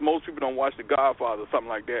I guess most people don't watch The Godfather or something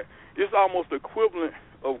like that. It's almost the equivalent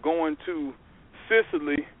of going to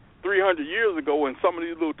Sicily 300 years ago in some of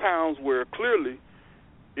these little towns where clearly,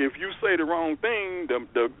 if you say the wrong thing,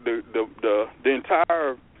 the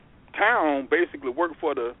entire town basically worked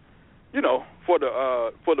for the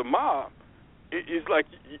mob. It's like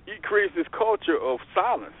it creates this culture of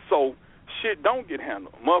silence. So shit don't get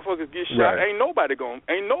handled. Motherfuckers get shot. Right. Ain't nobody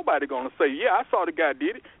gonna say, yeah, I saw the guy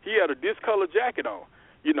did it. He had a discolored jacket on.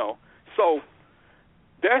 So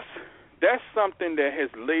that's something that has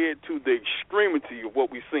led to the extremity of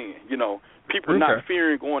what we're seeing. People not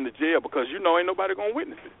fearing going to jail because ain't nobody gonna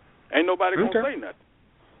witness it. Ain't nobody gonna say nothing.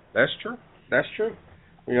 That's true.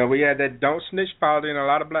 We had that don't snitch policy in a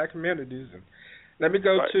lot of black communities. And let me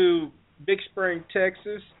go to Big Spring,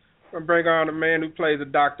 Texas. I'm going to bring on a man who plays a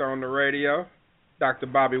doctor on the radio, Dr.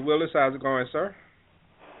 Bobby Willis. How's it going, sir?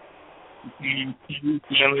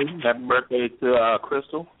 Happy birthday to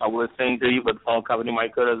Crystal. I would sing to you, but the phone company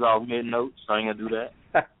might cut us off mid-note, so I ain't going to do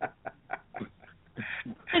that.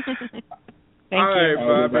 All right,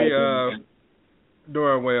 Bobby.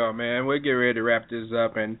 Doing well, man. We'll get ready to wrap this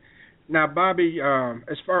up. And now, Bobby,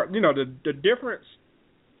 as far the difference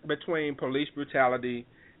between police brutality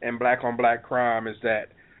and black-on-black crime is that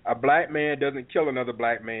a black man doesn't kill another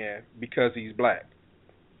black man because he's black.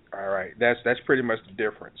 All right, that's pretty much the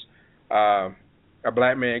difference. A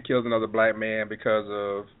black man kills another black man because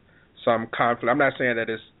of some conflict. I'm not saying that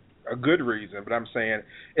it's a good reason, but I'm saying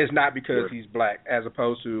it's not because he's black, as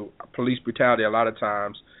opposed to police brutality. A lot of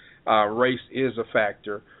times, race is a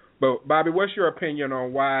factor. But Bobby, what's your opinion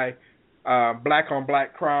on why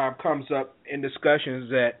black-on-black crime comes up in discussions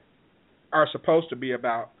that are supposed to be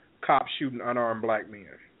about cops shooting unarmed black men?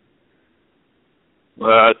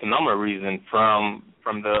 Well, it's a number of reasons from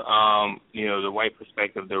the the white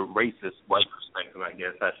perspective, the racist white perspective, I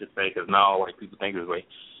guess I should say, because not all white people think this way.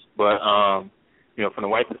 But from the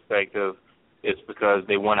white perspective, it's because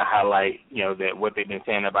they want to highlight that what they've been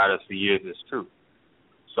saying about us for years is true.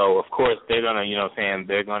 So of course they're gonna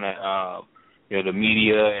they're gonna the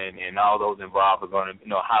media and all those involved are gonna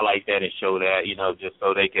highlight that and show that just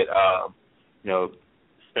so they could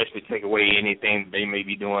especially take away anything they may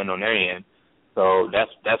be doing on their end. So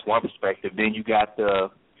that's one perspective. Then you got the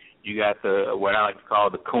what I like to call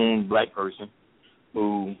the coon black person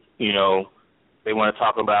who they want to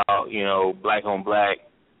talk about black on black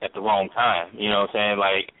at the wrong time. You know what I'm saying?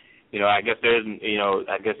 Like I guess there's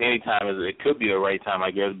I guess any time it could be a right time,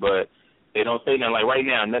 I guess, but they don't say nothing. Like right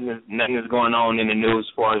now, nothing is going on in the news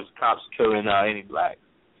as far as cops killing any blacks.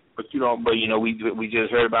 But we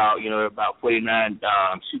just heard about 49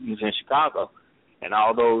 shootings in Chicago. And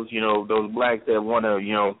all those blacks that want to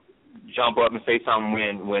jump up and say something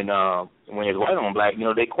when it's white on black,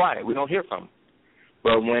 they quiet. We don't hear from them.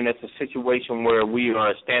 But when it's a situation where we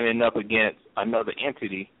are standing up against another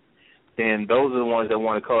entity, then those are the ones that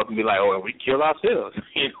want to come up and be like, oh, we kill ourselves.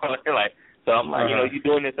 They're like, so I'm like, you're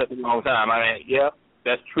doing this at the wrong time. I mean, yeah,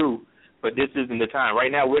 that's true, but this isn't the time.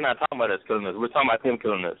 Right now, we're not talking about us killing us. We're talking about them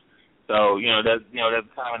killing us. So that's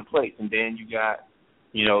the time and place. And then you got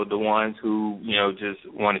the ones who, just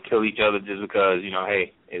want to kill each other just because,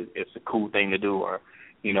 hey, it's a cool thing to do, or,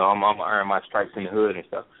 I'm going to earn my stripes in the hood and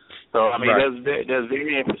stuff. So, I mean, there's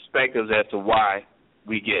varying perspectives as to why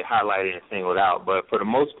we get highlighted and singled out. But for the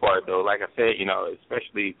most part, though, like I said,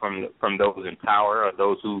 especially from those in power or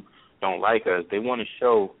those who don't like us, they want to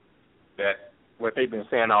show that what they've been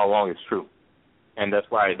saying all along is true. And that's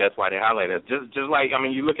why they highlight us. Just like, I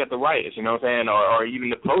mean, you look at the riots, you know what I'm saying, or even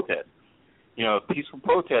the protests. Peaceful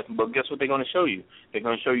protest, but guess what they're going to show you? They're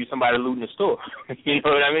going to show you somebody looting the store. You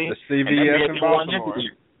know what I mean? The CVS in Baltimore.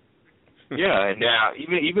 Yeah, and now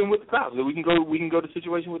even with the cops, we can go to the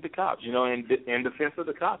situation with the cops. In defense of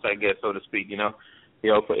the cops, I guess, so to speak.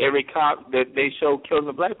 For every cop that they show killing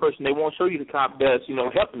a black person, they won't show you the cop that's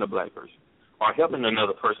helping a black person or helping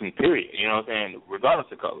another person. Period. You know what I'm saying?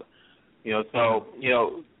 Regardless of color. So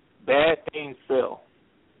bad things sell.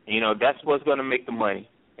 That's what's going to make the money.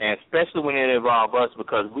 And especially when it involves us,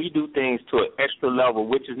 because we do things to an extra level,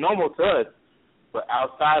 which is normal to us, but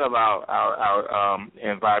outside of our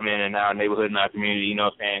environment and our neighborhood and our community,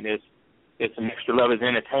 it's an extra level. It's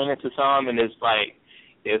entertaining to some, and it's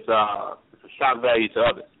a shock value to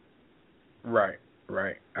others. Right.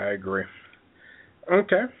 I agree.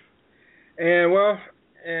 Okay.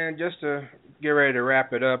 And just to get ready to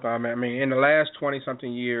wrap it up, I mean, in the last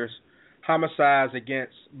 20-something years, homicides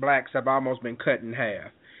against blacks have almost been cut in half.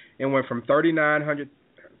 It went from 39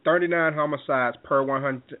 homicides per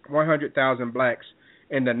 100,000 blacks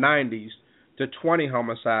in the 90s to 20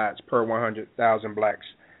 homicides per 100,000 blacks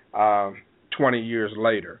 20 years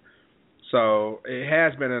later. So it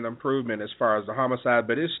has been an improvement as far as the homicide,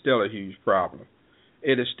 but it's still a huge problem.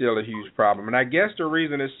 It is still a huge problem. And I guess the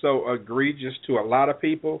reason it's so egregious to a lot of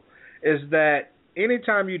people is that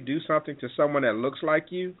anytime you do something to someone that looks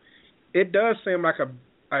like you, it does seem like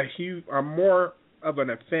a more of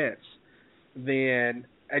an offense than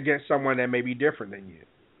against someone that may be different than you.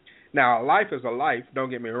 Now, a life is a life,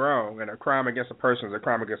 don't get me wrong, and a crime against a person is a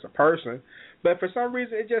crime against a person, but for some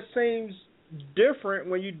reason it just seems different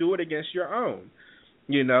when you do it against your own.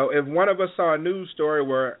 If one of us saw a news story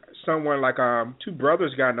where someone like two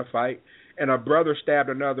brothers got in a fight and a brother stabbed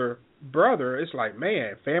another brother, it's like,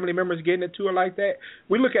 man, family members getting into it like that.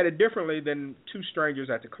 We look at it differently than two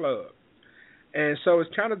strangers at the club. And so it's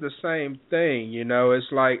kind of the same thing,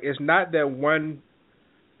 It's like, it's not that one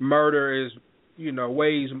murder is,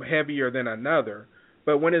 weighs heavier than another,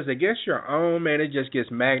 but when it's against your own, man, it just gets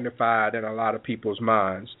magnified in a lot of people's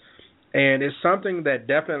minds. And it's something that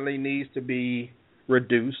definitely needs to be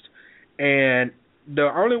reduced. And the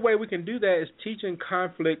only way we can do that is teaching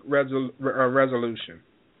conflict resolution.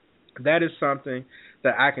 That is something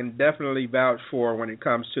that I can definitely vouch for when it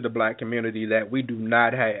comes to the black community that we do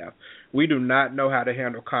not have. We do not know how to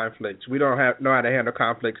handle conflicts. We don't know how to handle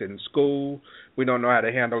conflicts in school. We don't know how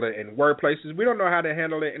to handle it in workplaces. We don't know how to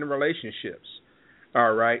handle it in relationships.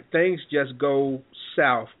 All right? Things just go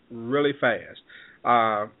south really fast.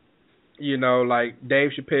 You know, like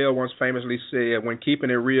Dave Chappelle once famously said, when keeping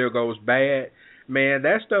it real goes bad, man,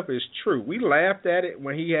 that stuff is true. We laughed at it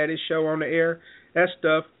when he had his show on the air. That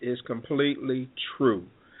stuff is completely true.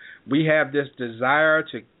 We have this desire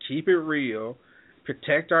to keep it real,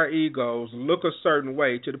 protect our egos, look a certain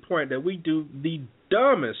way to the point that we do the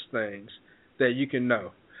dumbest things that you can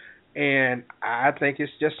know. And I think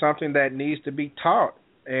it's just something that needs to be taught.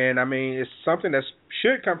 And, I mean, it's something that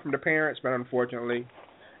should come from the parents, but unfortunately,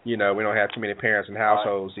 you know, we don't have too many parents in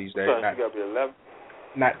households these days.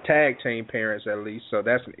 Not tag team parents, at least, so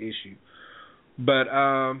that's an issue. But,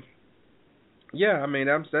 yeah, I mean,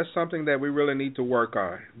 that's something that we really need to work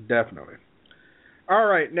on, definitely. All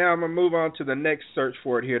right, now I'm going to move on to the next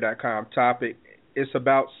searchforithere.com topic. It's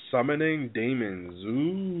about summoning demons.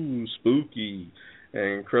 Ooh, spooky.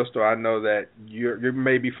 And, Crystal, I know that you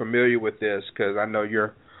may be familiar with this because I know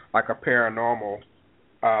you're like a paranormal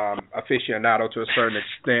aficionado to a certain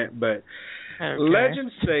extent. But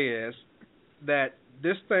legend says that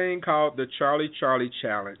this thing called the Charlie Charlie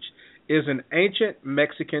Challenge is an ancient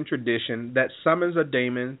Mexican tradition that summons a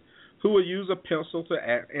demon who will use a pencil to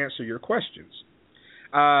answer your questions.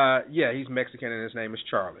 Yeah, he's Mexican and his name is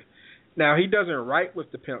Charlie. Now, he doesn't write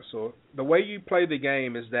with the pencil. The way you play the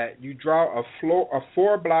game is that you draw a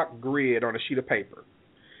 4-block grid on a sheet of paper,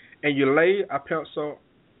 and you lay a pencil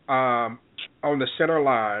on the center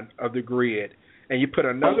line of the grid, and you put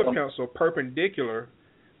another pencil perpendicular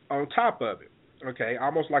on top of it, okay,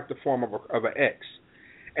 almost like the form of an X.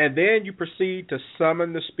 And then you proceed to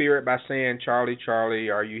summon the spirit by saying, Charlie, Charlie,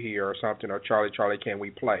 are you here, or something, or Charlie, Charlie, can we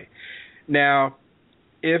play? Now,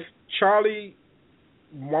 if Charlie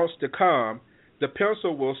wants to come, the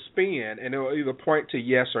pencil will spin, and it will either point to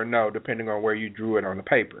yes or no, depending on where you drew it on the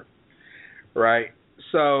paper, right?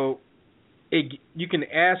 So you can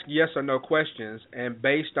ask yes or no questions, and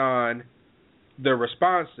based on the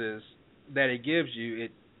responses that it gives you,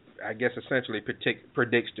 it, I guess, essentially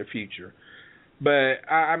predicts the future. But,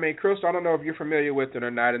 I mean, Crystal, I don't know if you're familiar with it or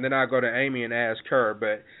not, and then I'll go to Amy and ask her.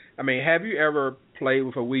 But, I mean, have you ever played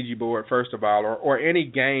with a Ouija board, first of all, or any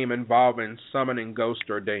game involving summoning ghosts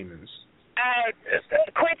or demons?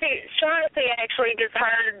 Quincy, Shaughnessy actually just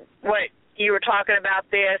heard what you were talking about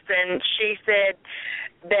this, and she said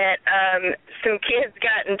that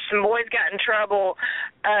some boys got in trouble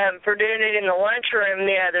for doing it in the lunchroom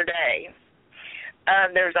the other day.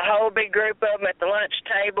 There's a whole big group of them at the lunch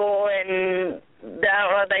table, and I don't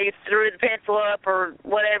know, they threw the pencil up or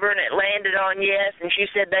whatever, and it landed on yes, and she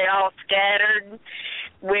said they all scattered,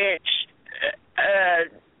 which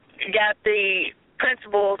got the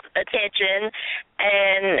principal's attention,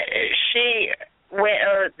 and she went,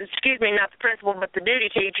 not the principal, but the duty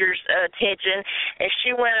teacher's attention, and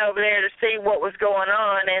she went over there to see what was going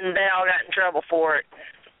on, and they all got in trouble for it.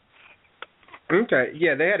 Okay,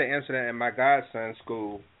 yeah, they had an incident in my godson's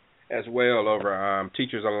school as well over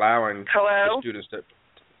teachers allowing the students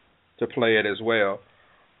to play it as well.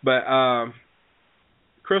 But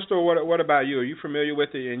Crystal, what about you? Are you familiar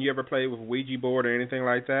with it, and you ever played with Ouija board or anything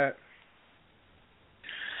like that?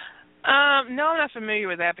 No, I'm not familiar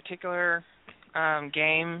with that particular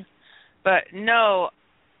game. But no,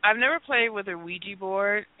 I've never played with a Ouija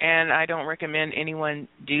board, and I don't recommend anyone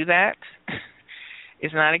do that.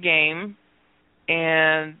 It's not a game.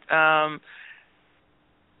 And,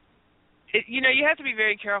 you have to be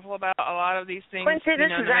very careful about a lot of these things. Quincy,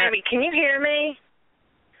 this is Amy. Can you hear me?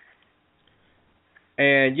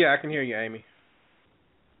 And, yeah, I can hear you, Amy.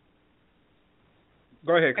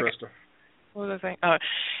 Go ahead, Crystal. Okay. What was I saying?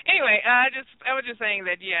 Anyway, I was just saying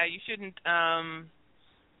that, yeah, you shouldn't,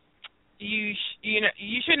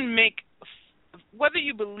 you shouldn't make, whether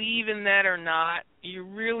you believe in that or not, you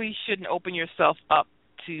really shouldn't open yourself up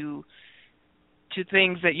to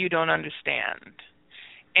things that you don't understand.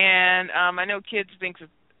 And I know kids think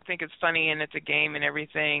it's funny and it's a game and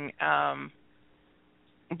everything,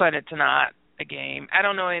 but it's not a game. I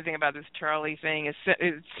don't know anything about this Charlie thing.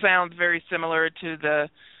 It sounds very similar to the,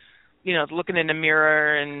 looking in the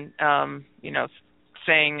mirror and,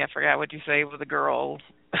 saying, I forgot what you say with a girl,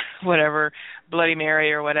 whatever, Bloody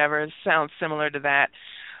Mary or whatever. It sounds similar to that.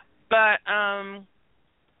 But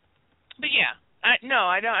yeah,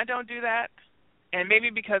 I don't do that. And maybe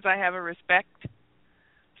because I have a respect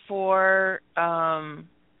for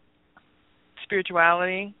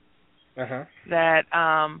spirituality that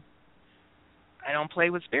I don't play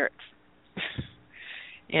with spirits.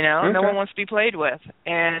 No one wants to be played with.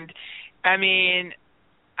 And, I mean,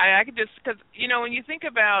 I could just, because, when you think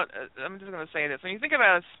about, I'm just going to say this, when you think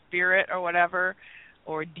about a spirit or whatever,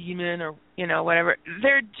 or a demon or, whatever,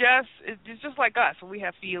 it's just like us. We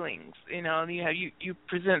have feelings, you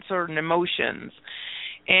present certain emotions.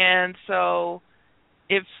 And so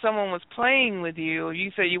if someone was playing with you, or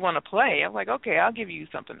you say you want to play, I'm like, okay, I'll give you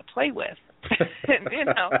something to play with.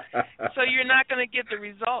 So you're not going to get the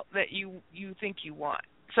result that you think you want.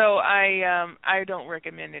 So I don't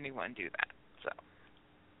recommend anyone do that. So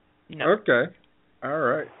no. Okay. All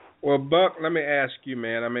right. Well, Buck, let me ask you,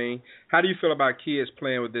 man. I mean, how do you feel about kids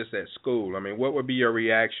playing with this at school? I mean, what would be your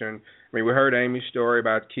reaction? I mean, we heard Amy's story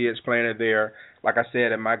about kids playing it there. Like I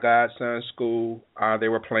said, at my godson's school, they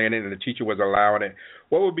were playing it, and the teacher was allowing it.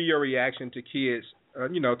 What would be your reaction to kids,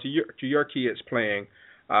 to your kids playing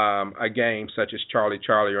a game such as Charlie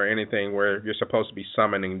Charlie or anything where you're supposed to be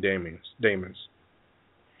summoning demons?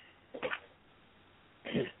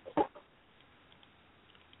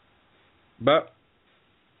 Buck?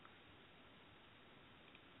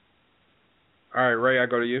 All right, Ray, I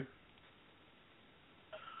go to you.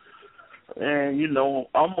 And,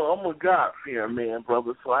 I'm a God-fearing man,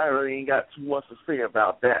 brother, so I really ain't got too much to say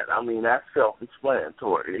about that. I mean, that's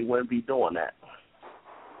self-explanatory. They wouldn't be doing that.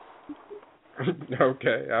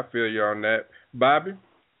 Okay, I feel you on that. Bobby?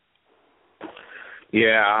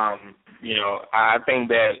 Yeah, I think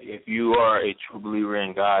that if you are a true believer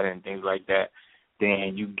in God and things like that,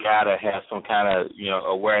 then you gotta have some kind of,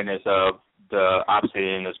 awareness of the opposite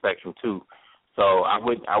end of the spectrum too. So I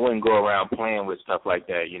wouldn't go around playing with stuff like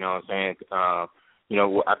that. You know what I'm saying?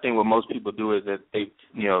 I think what most people do is that they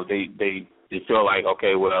feel like,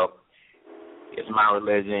 okay, well, it's my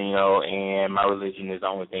religion, and my religion is the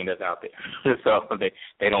only thing that's out there. So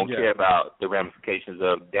they don't care about the ramifications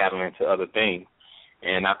of dabbling into other things.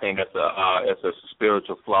 And I think it's a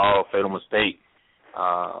spiritual flaw, fatal mistake.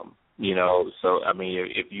 So I mean,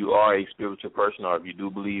 if you are a spiritual person, or if you do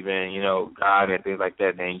believe in, God and things like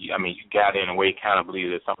that, then you got to in a way kind of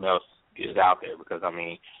believe that something else is out there, because I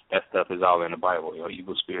mean that stuff is all in the Bible.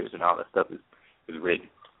 Evil spirits and all that stuff is written.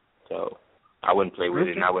 So I wouldn't play with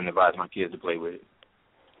it, and I wouldn't advise my kids to play with it.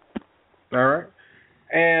 All right.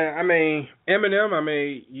 And I mean,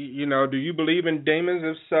 Eminem, do you believe in demons?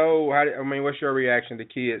 If so, what's your reaction to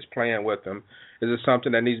kids playing with them? Is it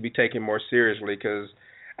something that needs to be taken more seriously? Because,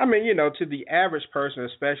 to the average person,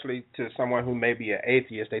 especially to someone who may be an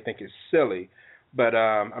atheist, they think it's silly. But,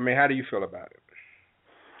 how do you feel about it?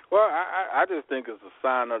 Well, I just think it's a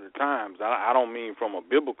sign of the times. I don't mean from a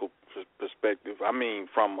biblical perspective. I mean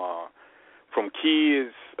from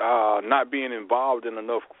kids not being involved in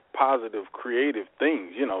enough positive, creative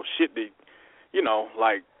things. Shit that,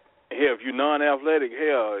 like, hell, if you're non-athletic,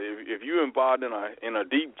 if you're involved in a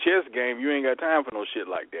deep chess game, you ain't got time for no shit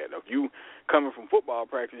like that. If you coming from football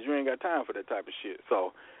practice, you ain't got time for that type of shit.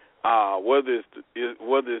 So whether it's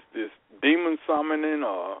this demon summoning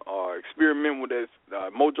or experiment with that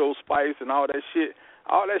Mojo Spice and all that shit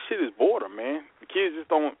is boredom, man. The kids just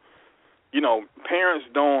don't, parents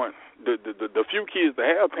don't, the few kids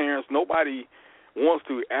that have parents, nobody wants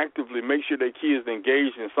to actively make sure their kids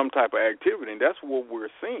engaged in some type of activity, and that's what we're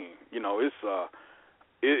seeing.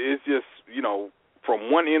 It's just,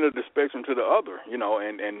 from one end of the spectrum to the other,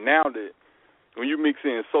 and now that when you mix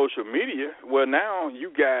in social media, well, now you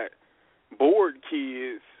got bored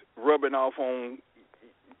kids rubbing off on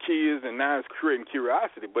kids, and now it's creating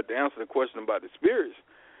curiosity. But to answer the question about the spirits,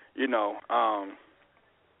 as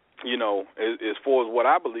far as what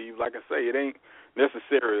I believe, like I say, it ain't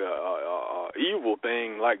necessarily a evil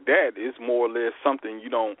thing like that. It's more or less something you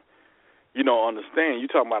don't understand. You're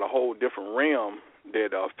talking about a whole different realm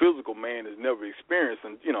that a physical man has never experienced,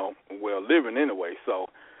 and living anyway. So,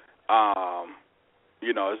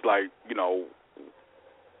 it's like,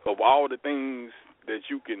 of all the things that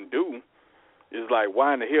you can do, it's like,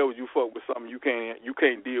 why in the hell would you fuck with something you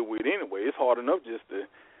can't deal with anyway? It's hard enough just to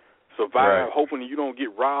survive, hoping you don't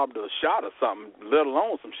get robbed or shot or something, let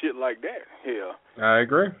alone some shit like that. Yeah, I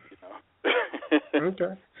agree.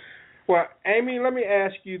 Okay. Well, Amy, let me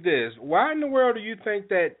ask you this: why in the world do you think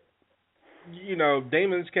that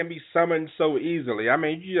demons can be summoned so easily? I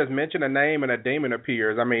mean, you just mentioned a name and a demon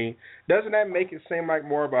appears. I mean, doesn't that make it seem like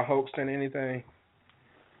more of a hoax than anything?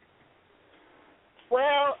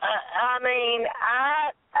 Well, I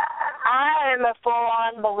am a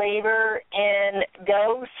full-on believer in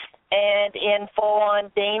ghosts and in full-on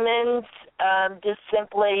demons, just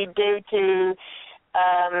simply due to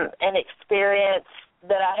an experience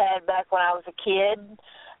that I had back when I was a kid.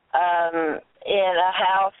 in a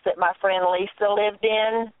house that my friend Lisa lived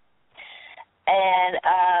in. And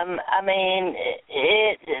I mean,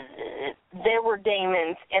 there were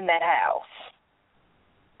demons in that house.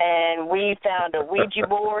 And we found a Ouija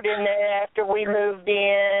board in there after we moved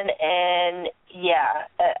in, and yeah,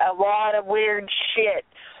 a lot of weird shit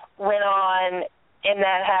went on in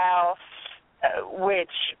that house, which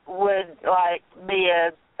would like be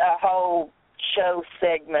a whole show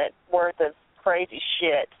segment worth of crazy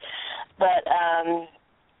shit. But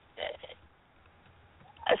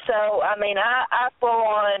so I mean, I full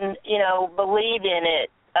on, you know, believe in it.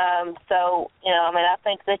 So, you know, I mean, I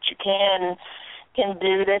think that you can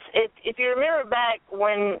do this. If you remember back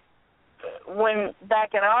when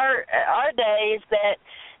back in our days, that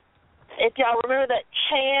if y'all remember that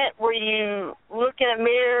chant where you look in a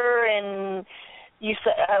mirror and you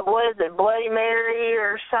say, what is it, Bloody Mary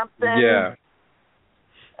or something? Yeah.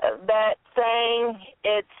 That thing,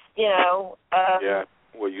 it's, you know. Yeah.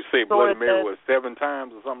 Well, you say Bloody Mary was 7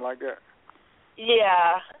 times or something like that.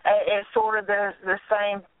 Yeah, it's sort of the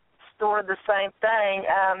same thing.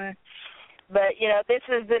 But you know, this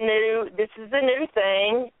is the new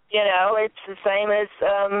thing. You know, it's the same as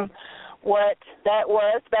what that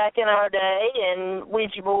was back in our day, and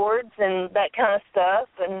Ouija boards and that kind of stuff.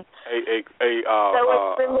 And so it's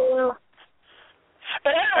the new.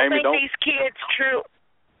 But I don't think these kids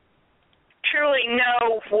truly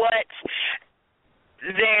know what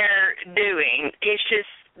they're doing. It's just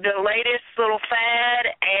the latest little fad,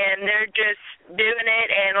 and they're just doing it.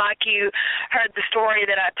 And like you heard the story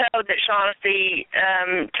that I told, that Shaughnessy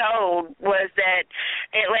told, was that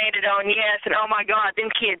it landed on yes, and oh my God, them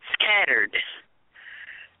kids scattered.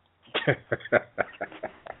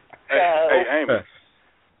 Hey, Amy.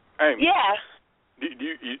 Yeah.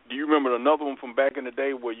 Do you remember another one from back in the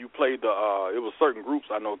day where you played it was certain groups?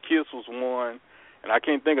 I know Kiss was one, and I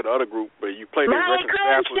can't think of the other group, but you played their records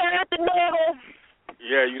backwards. The devil.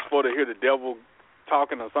 Yeah, you supposed to hear the devil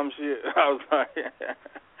talking or some shit. I was like, yeah.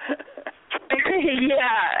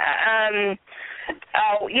 And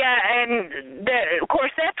of course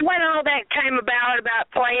that's when all that came about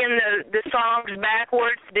playing the songs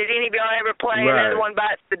backwards. Did any of y'all ever play Another One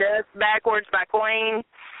Bites the Dust backwards by Queen?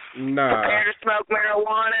 No. Prepare to smoke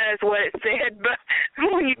marijuana is what it said, but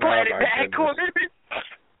when you played it backwards.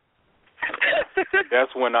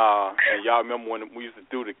 That's when and y'all remember when we used to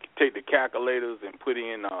take the calculators and put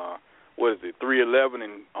in 311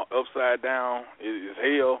 and upside down is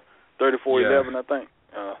hell, 3411 I think.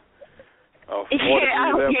 Yeah,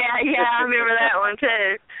 I remember that one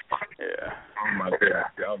too. Yeah. Oh my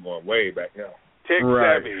God, y'all going way back now. Tech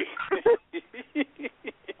savvy.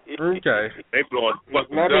 Okay. They blowing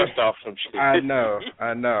fucking dust off some shit. I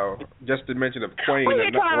know. Just to mention of Queen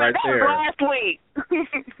and right there. Last week.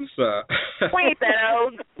 So. We ain't that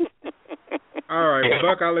old. All right,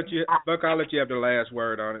 Buck, I'll let you have the last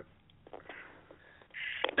word on it.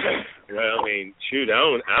 Well, I mean, shoot, I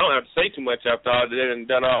don't have to say too much after all that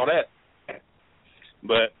done all that.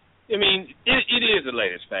 But I mean, it is the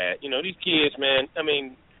latest fad. You know, these kids, man. I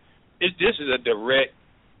mean, this is a direct.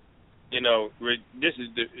 You know, this is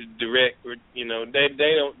direct. You know, they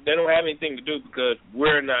don't have anything to do because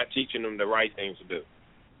we're not teaching them the right things to do.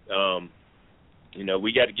 You know,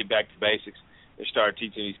 we got to get back to basics and start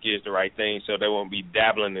teaching these kids the right things so they won't be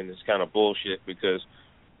dabbling in this kind of bullshit. Because,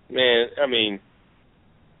 man, I mean,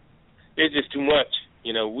 it's just too much.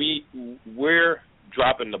 You know, we're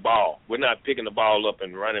dropping the ball. We're not picking the ball up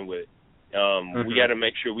and running with it. We got to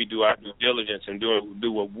make sure we do our due diligence and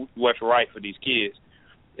do what's right for these kids.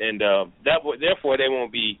 And therefore, they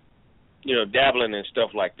won't be, you know, dabbling in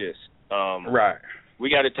stuff like this. Right.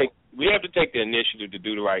 We have to take the initiative to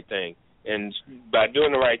do the right thing, and by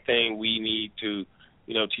doing the right thing, we need to,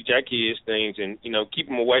 you know, teach our kids things and, you know, keep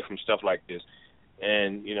them away from stuff like this.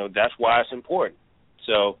 And you know, that's why it's important.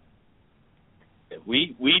 So if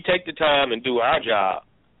we take the time and do our job,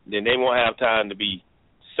 then they won't have time to be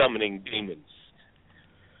summoning demons.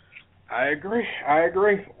 I agree.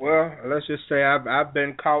 Well, let's just say I've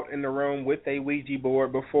been caught in the room with a Ouija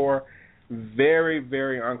board before. Very,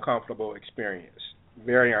 very uncomfortable experience.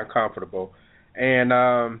 Very uncomfortable. And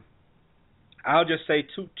I'll just say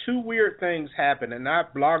two weird things happened, and I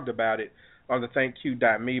blogged about it on the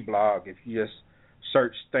ThankQ.me blog. If you just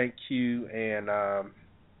search ThankQ and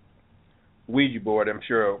Ouija board, I'm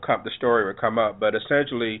sure the story will come up. But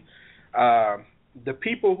essentially, the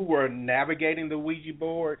people who were navigating the Ouija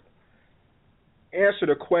board answered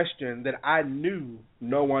a question that I knew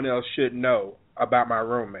no one else should know about my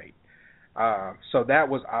roommate. So that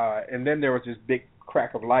was odd. And then there was this big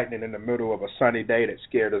crack of lightning in the middle of a sunny day that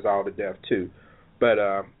scared us all to death too. But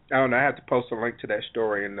I don't know. I have to post a link to that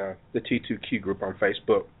story in the T2Q group on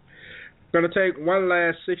Facebook. Going to take one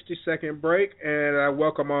last 60-second break, and I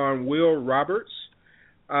welcome on Will Roberts.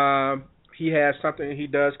 He has something he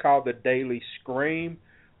does called the Daily Scream,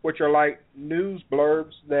 which are like news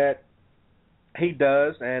blurbs that he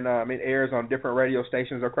does, and it airs on different radio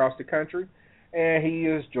stations across the country. And he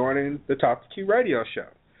is joining the Talk to Q radio show.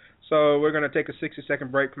 So we're going to take a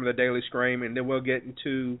 60-second break from the Daily Scream, and then we'll get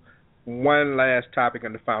into one last topic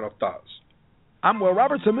and the final thoughts. I'm Will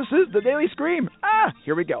Roberts, and this is the Daily Scream.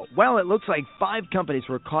 Here we go. Well, it looks like 5 companies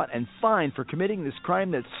were caught and fined for committing this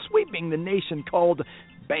crime that's sweeping the nation called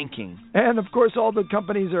banking. And, of course, all the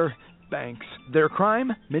companies are banks. Their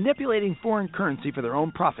crime? Manipulating foreign currency for their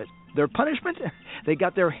own profit. Their punishment? They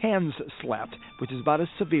got their hands slapped, which is about as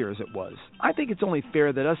severe as it was. I think it's only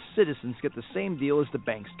fair that us citizens get the same deal as the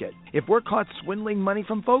banks get. If we're caught swindling money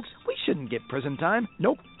from folks, we shouldn't get prison time.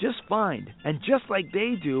 Nope, just fined. And just like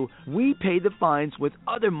they do, we pay the fines with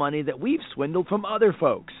other money that we've swindled from other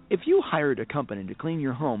folks. If you hired a company to clean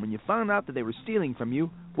your home and you found out that they were stealing from you,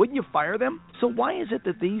 wouldn't you fire them? So why is it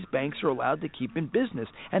that these banks are allowed to keep in business?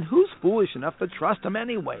 And who's foolish enough to trust them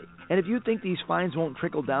anyway? And if you think these fines won't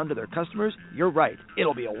trickle down to their customers, you're right.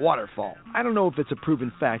 It'll be a waterfall. I don't know if it's a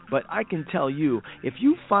proven fact, but I can tell you, if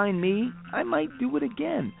you fine me, I might do it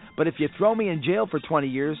again. But if you throw me in jail for 20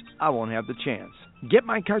 years, I won't have the chance. Get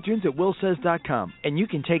my cartoons at willsays.com, and you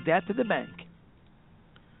can take that to the bank.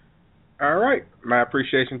 All right. My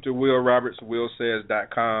appreciation to Will Roberts,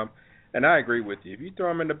 willsays.com. And I agree with you. If you throw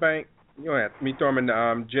them in the bank, you don't have to throw them in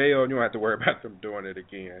the jail. You don't have to worry about them doing it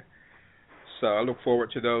again. So I look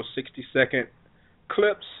forward to those 60-second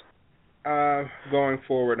clips going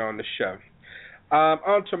forward on the show.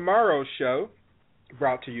 On tomorrow's show,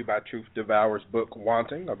 brought to you by Truth Devour's book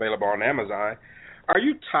Wanting, available on Amazon. Are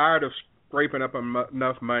you tired of scraping up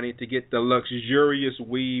enough money to get the luxurious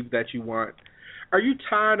weave that you want? Are you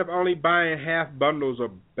tired of only buying half bundles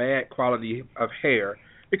of bad quality of hair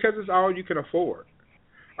because it's all you can afford?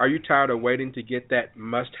 Are you tired of waiting to get that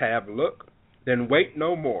must-have look? Then wait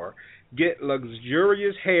no more. Get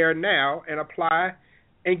luxurious hair now and apply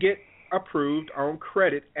and get approved on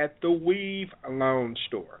credit at the Weave Loan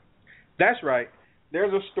Store. That's right.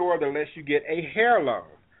 There's a store that lets you get a hair loan.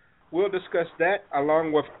 We'll discuss that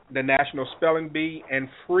along with the National Spelling Bee and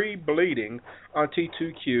free bleeding on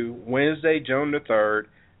T2Q Wednesday, June the 3rd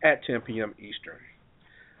at 10 p.m. Eastern.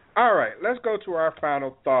 All right, let's go to our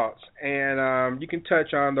final thoughts. And you can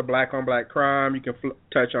touch on the black-on-black crime. You can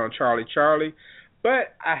touch on Charlie.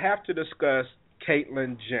 But I have to discuss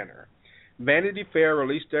Caitlyn Jenner. Vanity Fair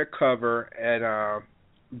released their cover, and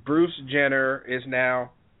Bruce Jenner is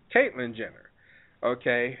now Caitlyn Jenner.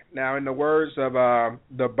 Okay, now in the words of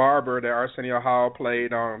the barber that Arsenio Hall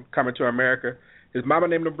played on Coming to America, his mama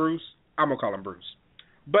named him Bruce. I'm going to call him Bruce.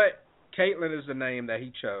 But Caitlyn is the name that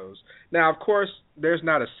he chose. Now, of course, there's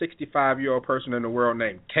not a 65-year-old person in the world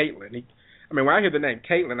named Caitlyn. When I hear the name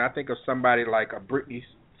Caitlyn, I think of somebody like a Britney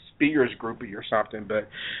Spears groupie or something. But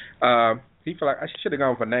he feel like I should have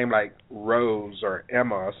gone with a name like Rose or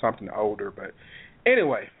Emma or something older. But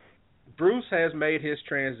anyway, Bruce has made his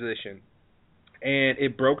transition, and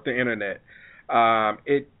it broke the internet.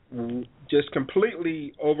 It just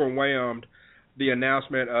completely overwhelmed the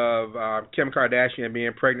announcement of Kim Kardashian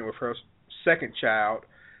being pregnant with her second child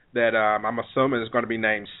that I'm assuming is going to be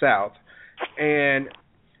named South. And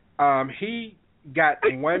he got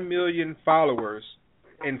 1 million followers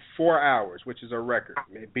in 4 hours, which is a record.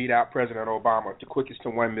 It beat out President Obama, the quickest to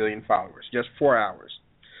 1 million followers, just 4 hours.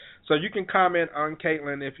 So you can comment on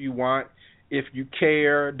Caitlyn if you want. If you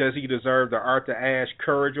care, does he deserve the Arthur Ashe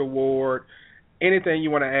Courage Award? Anything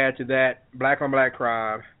you want to add to that, Black on Black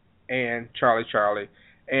Crime and Charlie.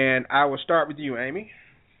 And I will start with you, Amy.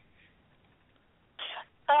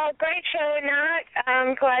 Great show tonight.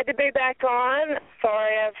 I'm glad to be back on.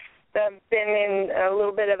 Sorry I've been in a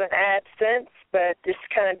little bit of an absence, but just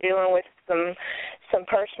kind of dealing with some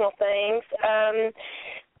personal things.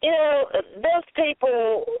 Those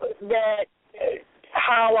people that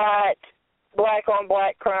highlight black on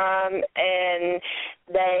black crime and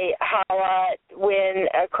they highlight when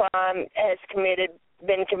a crime has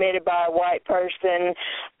been committed by a white person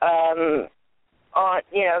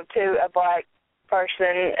to a black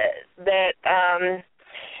person, that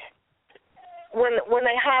when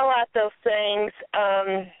they highlight those things,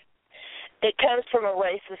 it comes from a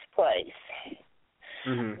racist place.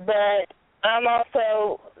 Mm-hmm. But I'm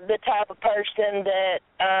also the type of person that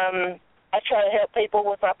I try to help people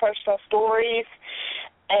with my personal stories,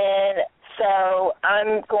 and So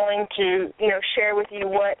I'm going to, share with you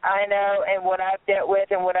what I know and what I've dealt with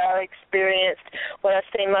and what I've experienced, what I've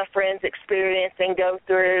seen my friends experience and go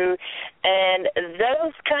through. And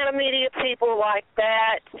those kind of media people like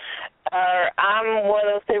that, I'm one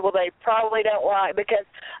of those people they probably don't like, because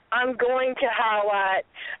I'm going to highlight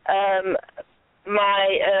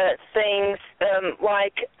my things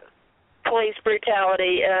like police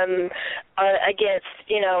brutality against,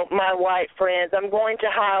 my white friends. I'm going to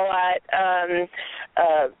highlight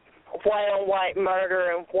white-on-white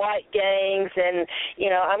murder and white gangs, and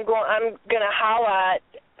I'm going to highlight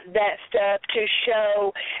that stuff to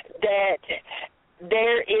show that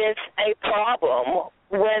there is a problem.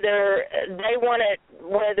 Whether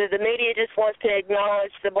the media just wants to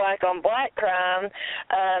acknowledge the black-on-black crime,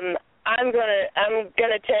 I'm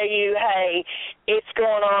gonna tell you, hey, it's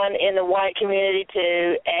going on in the white community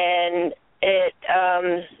too, and it,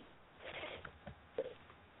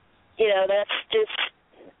 that's just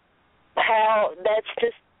how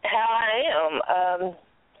I am.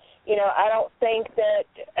 I don't think that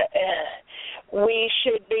we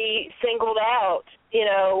should be singled out,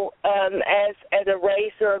 as a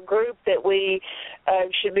race or a group, that we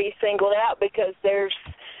should be singled out, because there's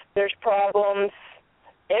problems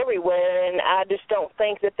everywhere, and I just don't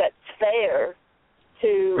think that that's fair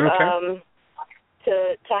to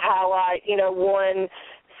highlight, one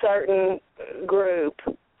certain group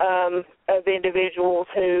of individuals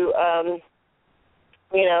who,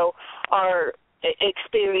 are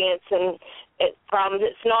experiencing problems.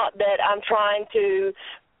 It's not that I'm trying to.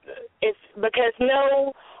 It's because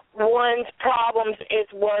no one's problems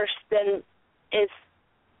is worse than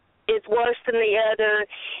the other,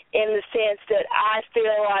 in the sense that I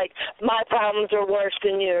feel like my problems are worse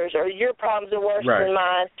than yours, or your problems are worse than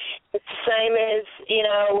mine. It's the same as,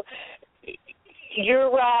 you're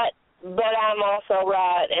right, but I'm also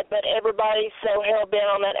right. But everybody's so hell-bent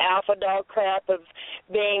on that alpha dog crap of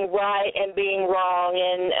being right and being wrong,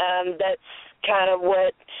 and that's kind of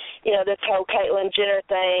what, this whole Caitlyn Jenner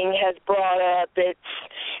thing has brought up.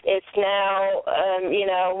 It's now,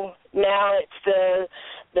 now it's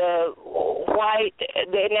the white,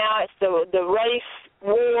 now it's the race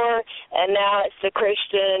war, and now it's the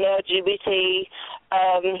Christian LGBT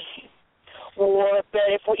war. But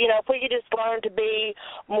if we could just learn to be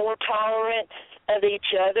more tolerant of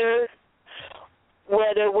each other,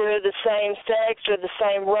 whether we're the same sex or the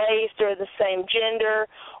same race or the same gender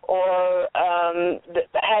or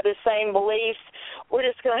have the same beliefs, we're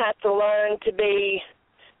just going to have to learn to be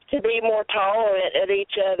more tolerant of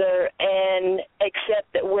each other and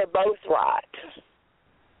accept that we're both right.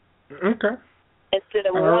 Okay. Instead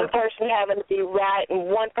of one person having to be right and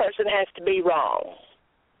one person has to be wrong.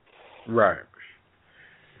 Right.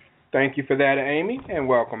 Thank you for that, Amy, and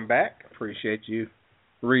welcome back. Appreciate you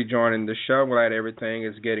rejoining the show. Glad everything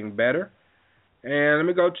is getting better. And let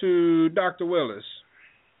me go to Dr. Willis.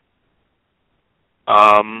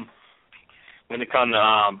 When it comes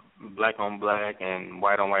to black on black and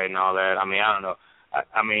white on white and all that, I don't know.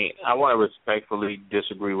 I want to respectfully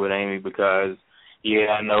disagree with Amy, because,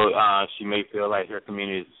 I know she may feel like her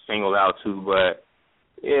community is singled out too, but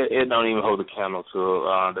it don't even hold a candle to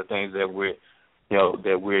the things that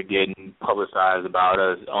we're getting publicized about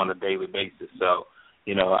us on a daily basis. So,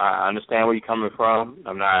 I understand where you're coming from.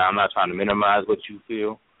 I'm not trying to minimize what you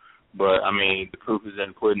feel, but the proof is in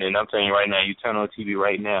the pudding. And I'm telling you right now, you turn on TV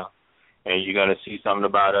right now, and you're going to see something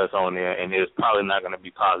about us on there, and it's probably not going to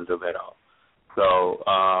be positive at all. So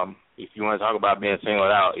if you want to talk about being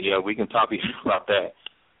singled out, we can talk to you about that.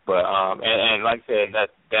 But and like I said,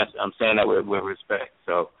 that's I'm saying that with respect.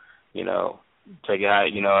 So take it how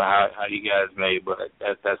how you guys made, but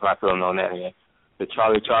that's my feeling on that. The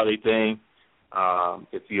Charlie thing.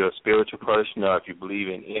 If you're a spiritual person, or if you believe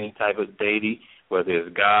in any type of deity, whether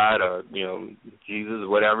it's God or Jesus or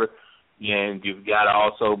whatever, and you've got to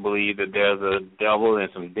also believe that there's a devil and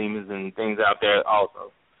some demons and things out there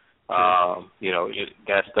also.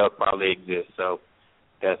 That stuff probably exists. So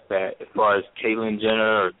that's that. As far as Caitlyn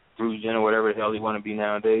Jenner or Bruce Jenner, whatever the hell you want to be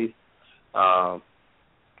nowadays, on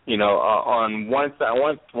one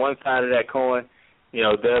side of that coin,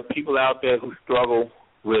 there are people out there who struggle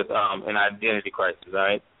with an identity crisis, all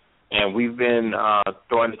right? And we've been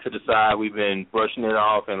throwing it to the side. We've been brushing it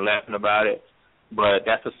off and laughing about it. But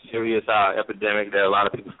that's a serious epidemic that a lot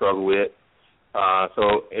of people struggle with.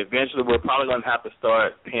 So eventually we're probably going to have to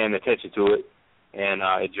start paying attention to it and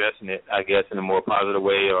addressing it, I guess, in a more positive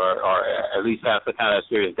way, or at least have some kind of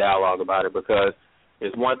serious dialogue about it, because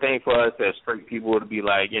it's one thing for us as straight people to be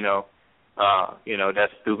like,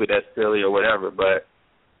 that's stupid, that's silly, or whatever. But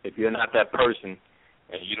if you're not that person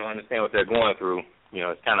and you don't understand what they're going through,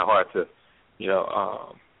 it's kind of hard to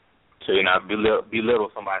to not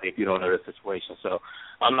belittle somebody if you don't know the situation. So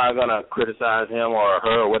I'm not gonna criticize him or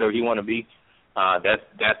her or whatever he want to be. That's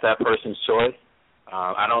that person's choice.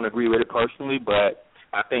 I don't agree with it personally, but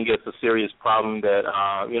I think it's a serious problem that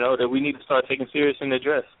that we need to start taking serious and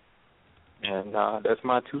address. And that's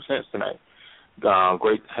my 2 cents tonight. Had a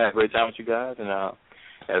great time with you guys, and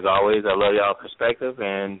as always, I love y'all perspective,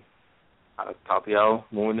 and I'll talk to y'all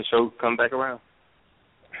when the show comes back around.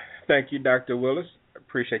 Thank you, Dr. Willis.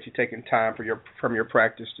 Appreciate you taking time from your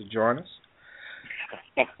practice to join us.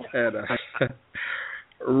 And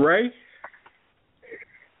Ray?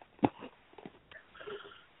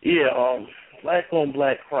 Yeah, black on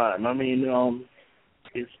black crime. I mean,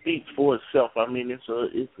 it speaks for itself. I mean, it's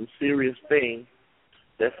a serious thing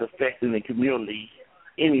that's affecting the community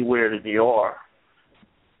anywhere that they are.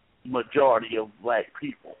 Majority of black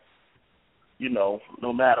people.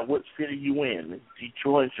 No matter what city you in,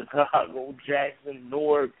 Detroit, Chicago, Jackson,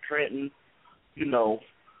 Newark, Trenton,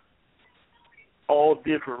 all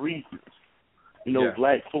different regions.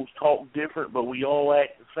 Black folks talk different, but we all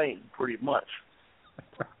act the same pretty much.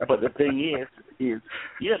 But the thing is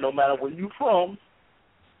no matter where you from,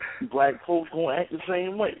 black folks gonna act the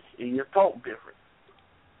same way, and you talk different.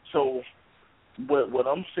 So, what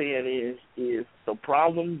I'm saying is the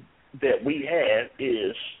problem that we have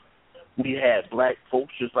is we have black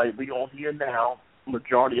folks just like we on here now.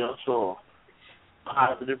 Majority of us are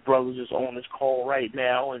positive brothers is on this call right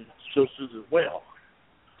now, and sisters as well.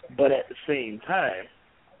 But at the same time,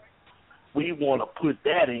 we want to put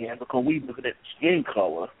that in because we looking at the skin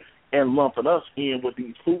color and lumping us in with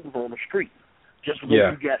these fools on the street. Just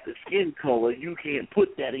because you got the skin color, you can't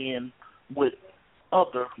put that in with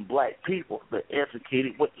other black people that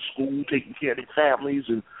educated, went to school, taking care of their families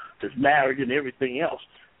and just married and everything else.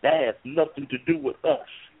 That has nothing to do with us.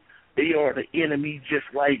 They are the enemy just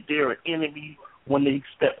like they're an enemy when they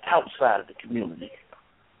step outside of the community.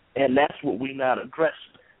 And that's what we're not addressing.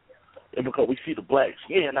 And because we see the black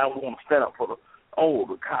skin, now we want to stand up for the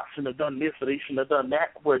cops shouldn't have done this or they shouldn't have done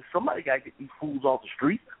that. Well, somebody got to get these fools off the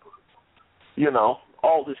street.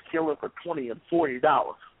 All this killing for $20 and $40.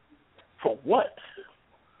 For what?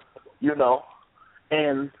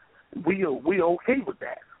 And we okay with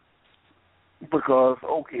that. Because,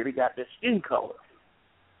 they got their skin color.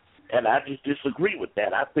 And I just disagree with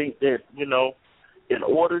that. I think that, in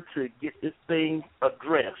order to get this thing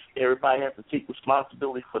addressed, everybody has to take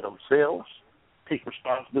responsibility for themselves, take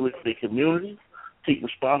responsibility for their community, take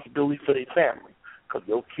responsibility for their family. Because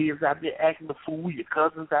your kids out there acting the fool, your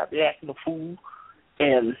cousins out there acting the fool,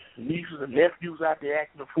 and nieces and nephews out there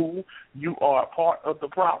acting the fool, you are a part of the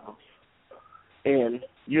problem. And,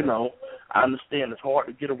 I understand it's hard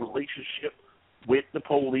to get a relationship with the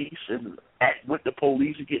police and act with the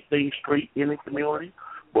police and get things straight in the community.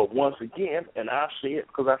 But once again, and I say it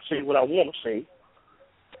because I say what I want to say,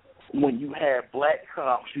 when you have black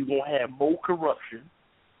cops, you're going to have more corruption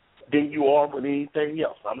than you are with anything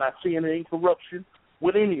else. I'm not saying there ain't corruption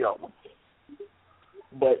with any of them.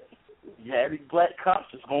 But you have these black cops,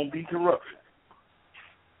 it's going to be corruption.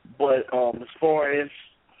 But as far as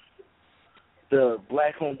the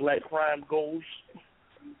black-on-black crime goes,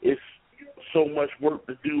 it's so much work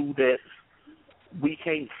to do that we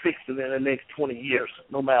can't fix it in the next 20 years,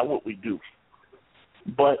 no matter what we do.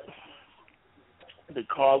 But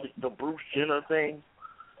the Bruce Jenner thing,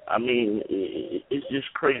 I mean, it's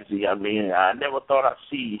just crazy. I mean, I never thought I'd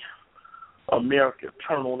see America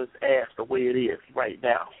turn on its ass the way it is right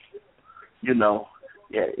now.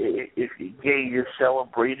 If you're gay, you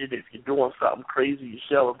celebrate it. If you're doing something crazy, you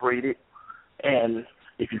celebrate it. And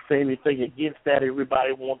if you say anything against that,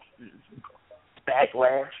 everybody wants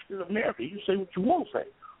backlash. In America, you say what you want to say.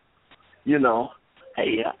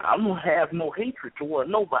 Hey, I don't have no hatred toward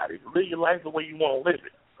nobody. Live your life the way you want to live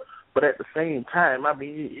it. But at the same time, I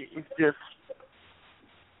mean, it's just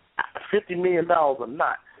 $50 million or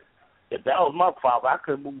not. If that was my father, I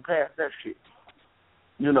couldn't move past that shit.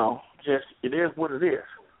 Just it is what it is.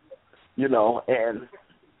 And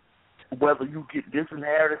whether you get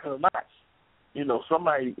disinherited or not,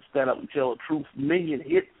 somebody can stand up and tell the truth. 1 million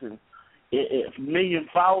hits and 1 million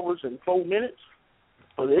followers in 4 minutes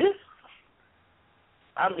for this.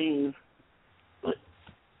 I mean,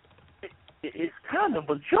 it's kind of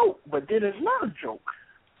a joke, but then it's not a joke.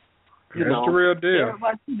 That's the real deal.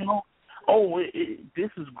 Everybody,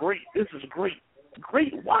 this is great. This is great.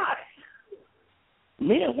 Great, why?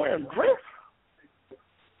 Men wearing dress.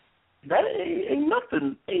 That ain't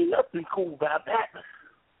nothing cool about that.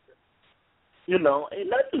 Ain't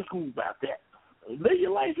nothing cool about that. Live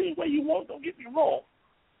your life any way you want. Don't get me wrong.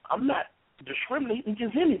 I'm not discriminating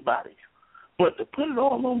against anybody. But to put it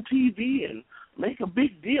all on TV and make a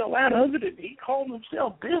big deal out of it, and he called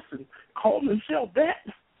himself this and called himself that,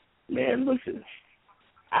 man, listen,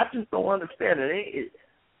 I just don't understand it.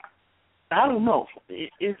 I don't know.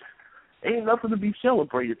 It ain't nothing to be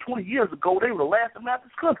celebrated. 20 years ago, they were the last of out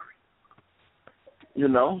this country. You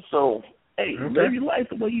know, so, hey, live your life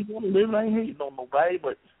the way you want to live. I ain't hating on nobody,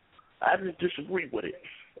 but I just disagree with it.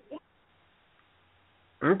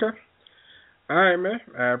 Okay. All right, man.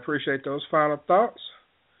 I appreciate those final thoughts.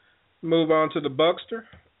 Move on to the Buckster.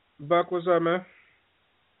 Buck, what's up, man?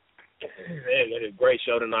 Man, we had a great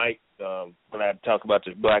show tonight. When I talk about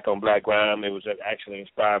this black on black crime, it was actually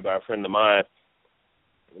inspired by a friend of mine,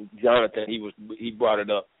 Jonathan. He brought it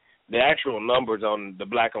up. The actual numbers on the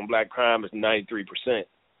black on black crime is 93%,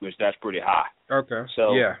 which that's pretty high. Okay.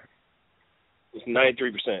 So yeah, it's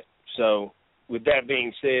 93%. So with that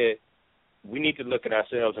being said, we need to look at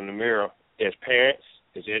ourselves in the mirror as parents,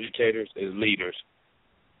 as educators, as leaders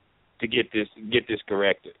to get this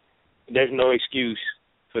corrected. There's no excuse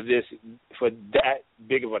for that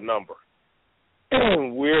big of a number.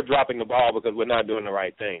 We're dropping the ball because we're not doing the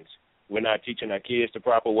right things. We're not teaching our kids the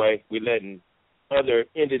proper way. We're letting other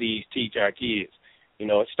entities teach our kids. You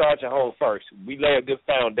know, it starts at home first. We lay a good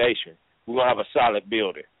foundation, we're going to have a solid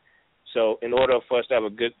building. So in order for us to have a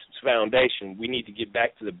good foundation, we need to get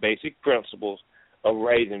back to the basic principles of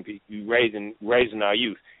raising our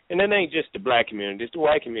youth. And that ain't just the black community, it's the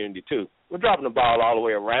white community too. We're dropping the ball all the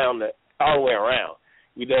way around.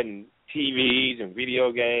 We're letting TVs and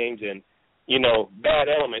video games and, you know, bad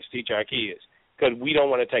elements teach our kids because we don't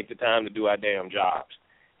want to take the time to do our damn jobs.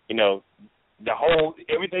 You know,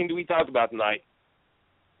 everything that we talked about tonight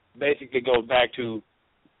basically goes back to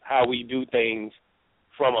how we do things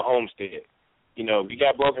from a homestead. You know, we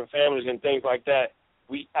got broken families and things like that.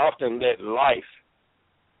 We often let life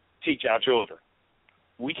teach our children.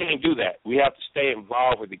 We can't do that. We have to stay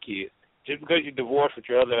involved with the kids. Just because you're divorced with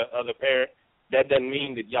your other parent, that doesn't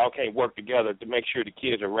mean that y'all can't work together to make sure the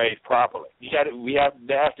kids are raised properly.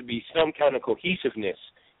 There has to be some kind of cohesiveness,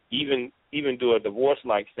 even through a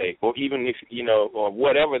divorce-like state, or even if, you know, or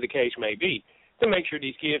whatever the case may be, to make sure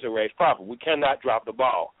these kids are raised properly. We cannot drop the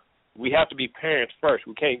ball. We have to be parents first.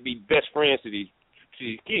 We can't be best friends to these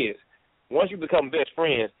kids. Once you become best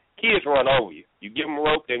friends, kids run over you. You give them a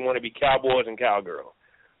rope, they want to be cowboys and cowgirls.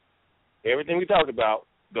 Everything we talked about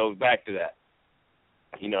goes back to that.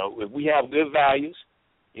 You know, if we have good values,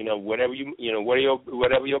 you know, whatever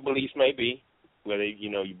your beliefs may be, whether, you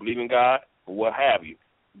know, you believe in God or what have you,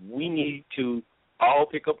 we need to all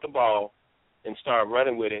pick up the ball and start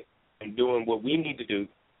running with it and doing what we need to do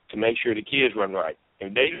to make sure the kids run right.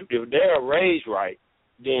 If they are raised right,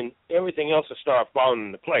 then everything else will start falling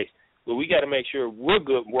into place. But we got to make sure we're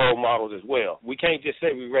good role models as well. We can't just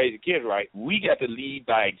say we raise the kids right. We got to lead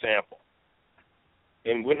by example.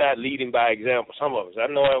 And we're not leading by example, some of us.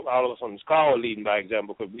 I know all of us on this call are leading by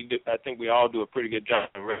example because I think we all do a pretty good job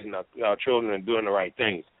of raising our children and doing the right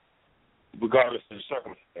things, regardless of the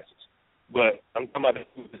circumstances. But I'm talking about the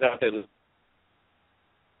people that's out there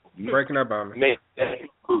breaking up on me.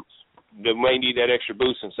 They may need that extra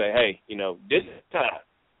boost and say, hey, you know, this is time.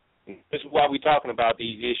 This is why we're talking about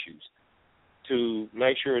these issues, to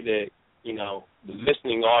make sure that, you know, the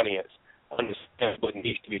listening audience understands what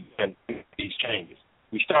needs to be done to make these changes.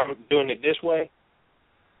 We start doing it this way,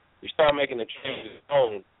 we start making the changes at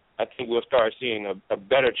home, I think we'll start seeing a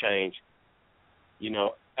better change, you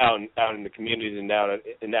know, out in the communities and out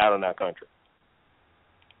in our country.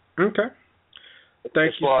 Okay.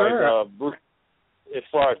 Thank you, sir. As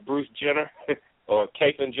far as Bruce Jenner or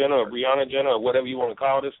Caitlyn Jenner or Brianna Jenner or whatever you want to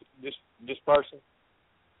call this person,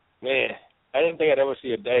 man, I didn't think I'd ever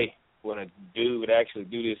see a day when a dude would actually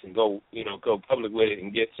do this and go public with it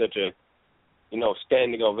and get such a, you know,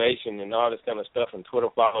 standing ovation and all this kind of stuff and Twitter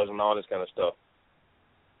followers and all this kind of stuff.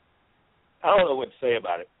 I don't know what to say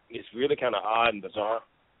about it. It's really kind of odd and bizarre.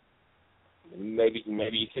 Maybe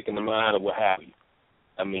he's sick in the mind or what have you.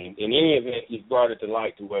 I mean, in any event, he's brought it to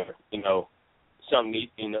light to where, you know,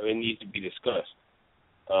 it needs to be discussed.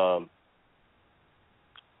 I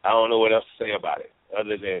don't know what else to say about it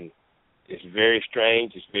other than it's very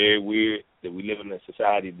strange, it's very weird that we live in a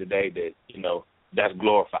society today that, you know, that's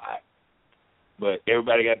glorified. But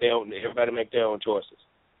everybody make their own choices.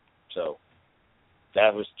 So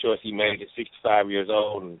that was the choice he made at 65 years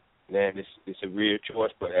old, and man, it's a weird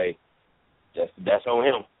choice, but hey, that's on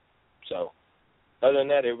him. So other than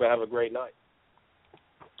that, everybody have a great night.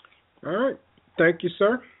 All right. Thank you,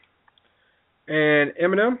 sir. And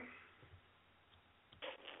Eminem?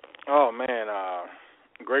 Oh, man,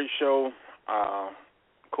 great show.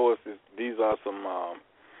 Of course, these are some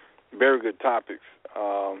very good topics.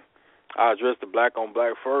 I address the black on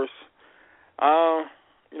black first.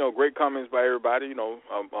 Great comments by everybody.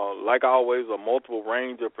 Like always, a multiple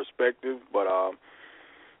range of perspectives, but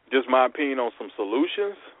just my opinion on some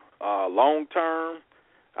solutions. Long term,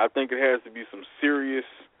 I think it has to be some serious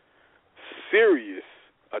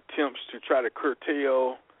attempts to try to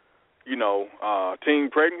curtail, teen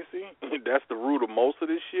pregnancy. That's the root of most of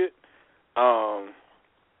this shit.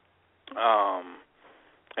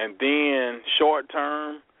 And then short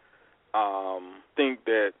term, think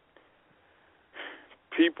that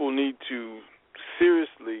people need to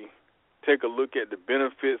seriously take a look at the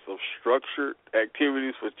benefits of structured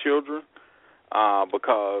activities for children,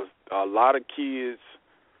 because a lot of kids,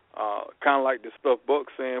 kind of like the stuff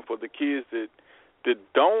Buck's saying, for the kids that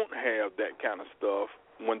don't have that kind of stuff,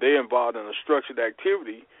 when they're involved in a structured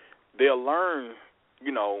activity, they'll learn,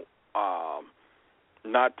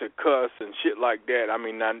 not to cuss and shit like that. I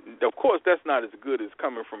mean, of course, that's not as good as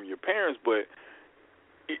coming from your parents, but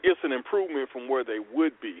it's an improvement from where they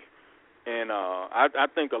would be. And I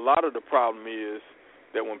think a lot of the problem is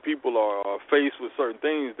that when people are faced with certain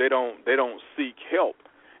things, they don't seek help.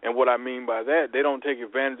 And what I mean by that, they don't take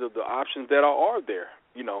advantage of the options that are there,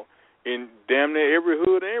 in damn near every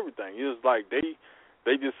hood and everything. It's like they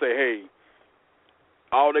just say, hey,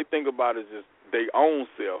 all they think about is just their own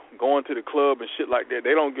self, going to the club and shit like that.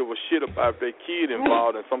 They don't give a shit about if their kid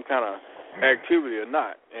involved in some kind of activity or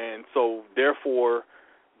not. And so, therefore,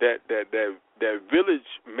 that village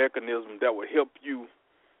mechanism that would help you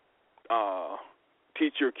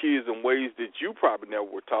teach your kids in ways that you probably never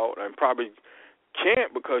were taught and probably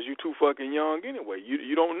can't because you're too fucking young anyway.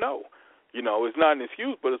 You don't know. It's not an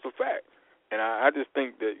excuse, but it's a fact. And I just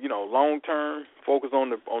think that long term, focus on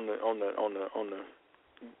the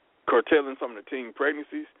curtailing some of the teen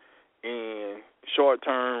pregnancies, and short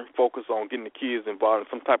term, focus on getting the kids involved in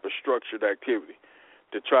some type of structured activity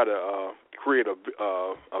to try to create a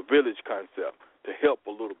village concept to help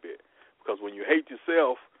a little bit. Because when you hate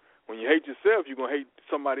yourself, you're gonna hate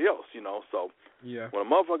somebody else. So. Yeah. When a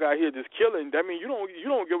motherfucker out here just killing, that means you don't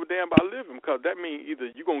give a damn about living, because that means either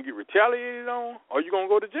you're going to get retaliated on or you're going to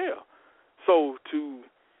go to jail. So to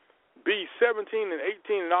be 17 and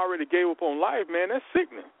 18 and already gave up on life, man, that's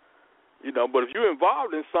sickening. But if you're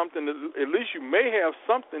involved in something, at least you may have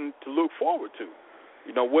something to look forward to,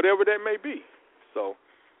 whatever that may be. So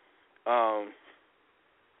the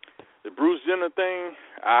Bruce Jenner thing,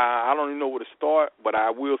 I don't even know where to start, but I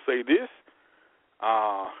will say this.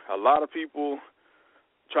 A lot of people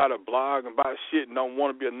try to blog about shit and don't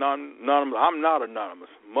want to be anonymous. I'm not anonymous.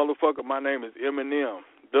 Motherfucker, my name is Eminem,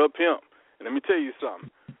 the pimp. And let me tell you something.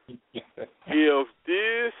 If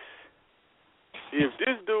this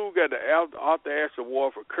dude got the Arthur Ashe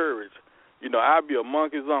Award for courage, I'd be a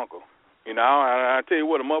monkey's uncle. I tell you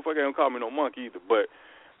what, a motherfucker ain't call me no monkey either. But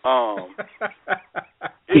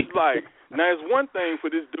it's like, now it's one thing for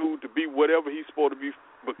this dude to be whatever he's supposed to be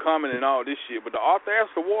becoming and all this shit, but the Arthur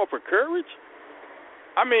Ashe Award for courage?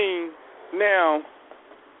 I mean, now,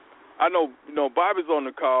 I know, Bobby's on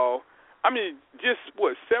the call. I mean, just,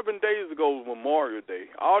 7 days ago was Memorial Day.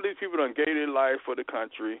 All these people done gave their life for the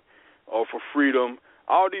country or for freedom.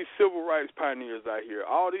 All these civil rights pioneers out here.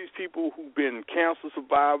 All these people who've been cancer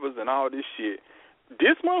survivors and all this shit.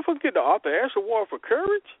 This motherfucker get the Arthur Ashe Award for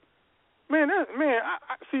courage? Man,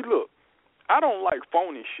 see, look, I don't like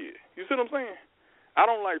phony shit. You see what I'm saying? I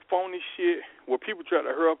don't like phony shit where people try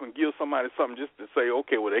to hurry up and give somebody something just to say,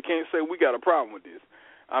 okay, well, they can't say we got a problem with this.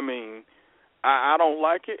 I mean, I don't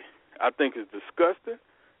like it. I think it's disgusting.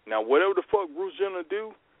 Now, whatever the fuck Bruce Jenner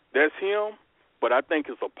do, that's him. But I think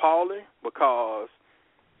it's appalling because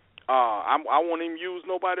I won't even use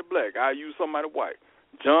nobody black. I use somebody white.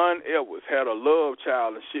 John Edwards had a love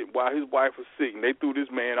child and shit while his wife was sick, and they threw this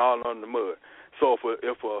man all under the mud. So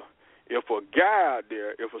if a guy out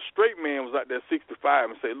there, if a straight man was out there 65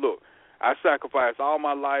 and say, look, I sacrificed all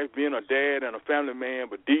my life being a dad and a family man,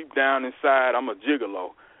 but deep down inside I'm a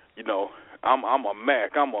gigolo, I'm a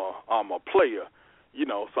Mac, I'm a player,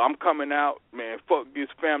 so I'm coming out, man, fuck this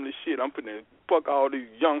family shit, I'm finna fuck all these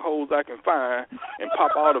young hoes I can find and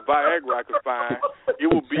pop all the Viagra I can find. It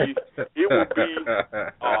will be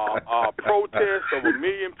a protest of 1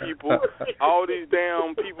 million people. All these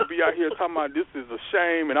damn people be out here talking about this is a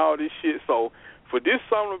shame and all this shit. So for this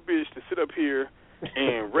son of a bitch to sit up here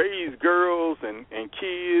and raise girls and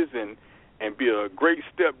kids and be a great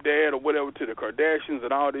stepdad or whatever to the Kardashians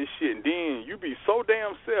and all this shit, and then you be so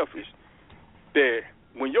damn selfish that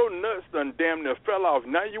when your nuts done damn near fell off,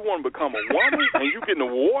 now you want to become a woman and you getting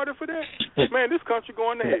awarded for that? Man, this country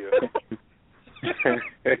going to hell.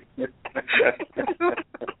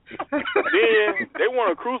 Then they want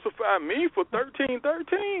to crucify me for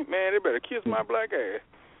 1313. Man, they better kiss my black ass.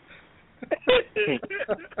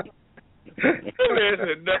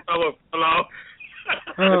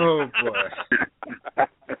 Oh boy.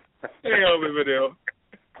 Hang on, Eminem.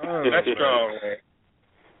 Oh, that's strong, man.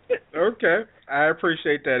 Okay, I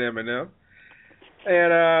appreciate that, Eminem.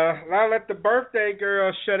 And I'll let the birthday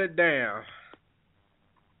girl shut it down.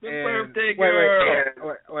 The And birthday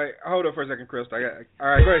girl. Wait, hold on for a second, Chris. All right,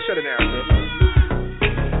 go ahead, shut it down, Chris.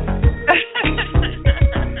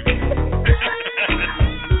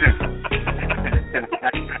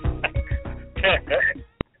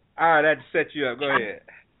 All right, that set you up. Go ahead.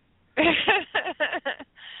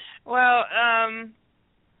 Well,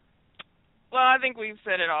 I think we've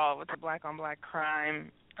said it all with the black on black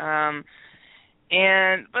crime. But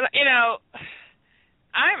you know,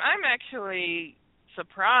 I'm actually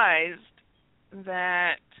surprised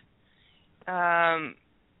that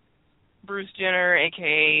Bruce Jenner,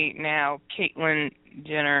 aka now Caitlyn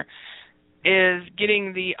Jenner, is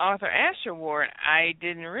getting the Arthur Ashe Award. I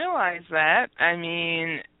didn't realize that. I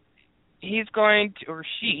mean, he's going to, or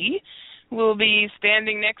she will be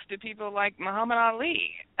standing next to people like Muhammad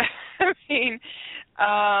Ali. I mean,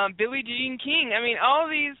 Billie Jean King. I mean, all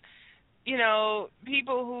these, you know,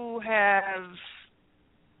 people who have,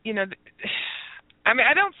 you know, I mean,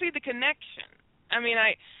 I don't see the connection. I mean,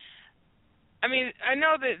 I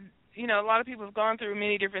know that, you know, a lot of people have gone through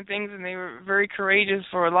many different things, and they were very courageous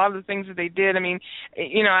for a lot of the things that they did. I mean,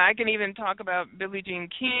 you know, I can even talk about Billie Jean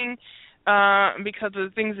King because of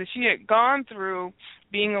the things that she had gone through,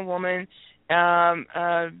 being a woman,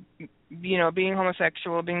 you know, being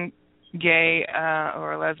homosexual, being gay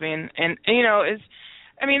or a lesbian, and you know,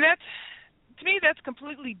 I mean, that's, to me, that's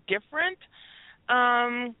completely different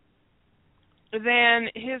than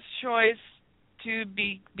his choice to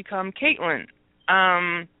become Caitlyn.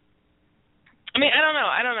 I mean, I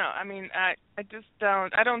don't know. I mean, I just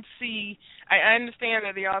don't. I don't see. I understand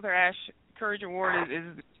that the Arthur Ashe Courage Award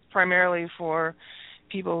is primarily for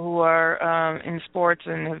people who are in sports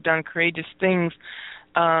and have done courageous things,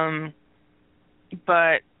 but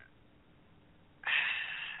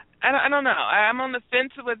I don't know. I'm on the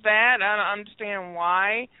fence with that. I don't understand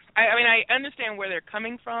why. I mean, I understand where they're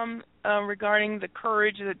coming from regarding the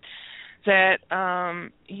courage that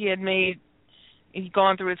he had made. He'd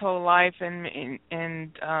gone through his whole life and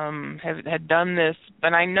had done this,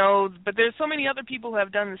 but I know. But there's so many other people who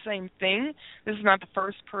have done the same thing. This is not the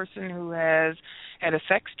first person who has had a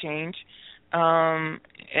sex change,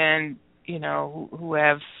 and you know, who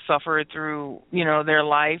have suffered through, you know, their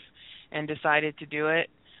life and decided to do it,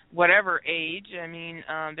 whatever age. I mean,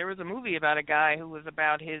 there was a movie about a guy who was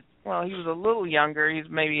about he was a little younger. He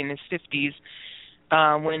was maybe in his 50s.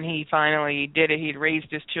 When he finally did it, he'd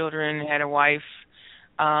raised his children, had a wife.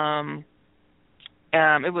 It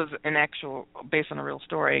was based on a real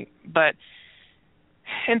story,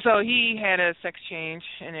 and so he had a sex change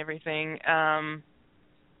and everything. I mean,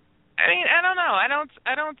 I don't know.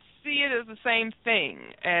 I don't see it as the same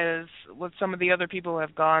thing as what some of the other people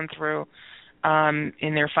have gone through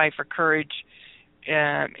in their fight for courage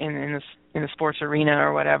in the sports arena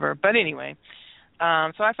or whatever. But anyway.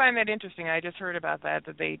 So I find that interesting. I just heard about that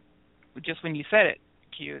they, just when you said it,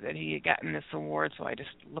 Q, that he had gotten this award, so I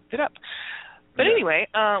just looked it up. But anyway,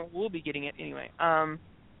 we'll be getting it anyway. As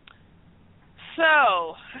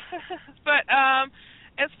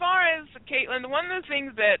far as Caitlyn, one of the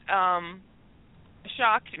things that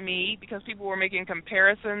shocked me, because people were making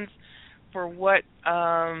comparisons for what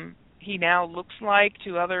he now looks like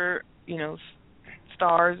to other, you know,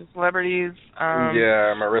 stars, celebrities.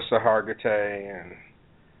 Marissa Hargitay and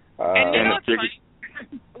you know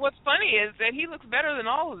what's funny is that he looks better than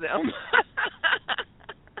all of them.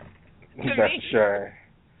 That's sure.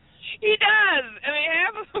 He does. I mean,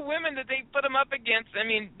 half of the women that they put him up against, I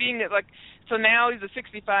mean, being like, so now he's a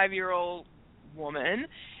 65-year-old woman.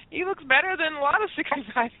 He looks better than a lot of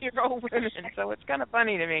 65-year-old women, so it's kind of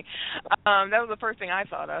funny to me. That was the first thing I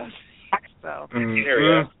thought of. So.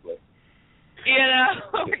 You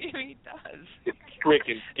know, he does. It's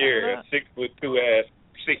freaking scary. A 6'2" ass,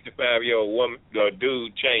 65-year-old woman or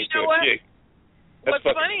dude changed to a chick. That's What's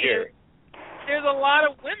fucking funny scary. Is there's a lot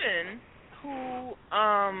of women who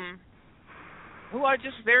are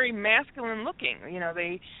just very masculine looking. You know,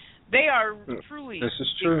 they are truly. This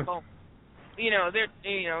is true. Bone. You know,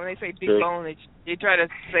 when they say big bone, they try to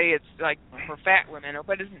say it's like for fat women,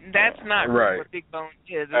 but that's not really what big bone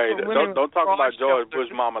is. It's hey, don't talk about George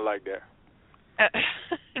Bush mama like that.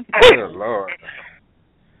 Oh Lord.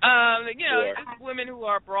 You know, it's women who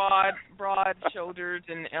are broad shouldered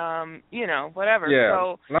and you know, whatever. Yeah,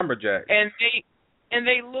 so, lumberjack. And and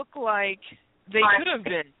they look like they could have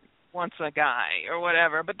been once a guy or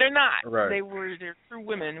whatever, but they're not. Right. They're true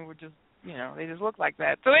women who were just, they just look like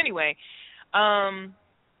that. So anyway, that's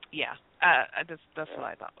what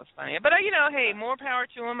I thought was funny. But hey, more power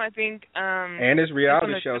to him. I think. And his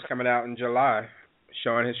reality show's coming out in July,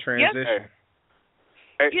 showing his transition.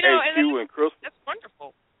 Hey, Q and Crystal. That's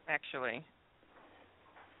wonderful, actually.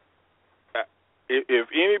 If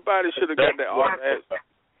anybody should have got that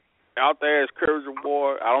out there as Courage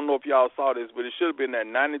Award, I don't know if y'all saw this, but it should have been that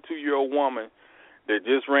 92-year-old woman that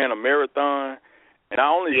just ran a marathon. And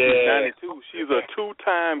not only she's 92, she's a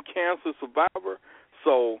 2-time cancer survivor.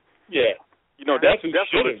 So that's a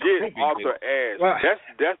legit Arthur Ashe. Well,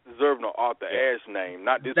 that's deserving of Arthur Ashe name,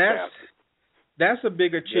 not this pastor. That's a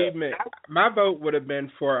big achievement. Yeah. My vote would have been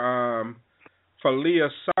for Leah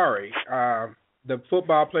Sari, the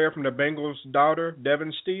football player from the Bengals' daughter,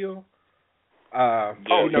 Devin Steele.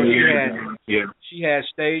 She had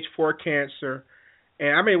stage 4 cancer,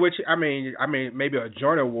 and maybe a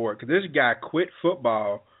joint award because this guy quit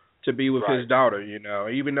football to be with his daughter.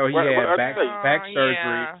 Even though he had back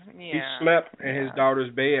surgery, he slept in his daughter's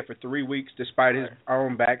bed for 3 weeks despite his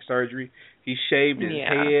own back surgery. He shaved his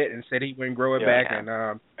head and said he wouldn't grow it back. And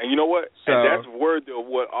you know what? So, and that's worthy of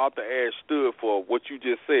what Arthur Ashe stood for. What you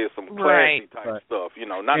just said, some classy type stuff.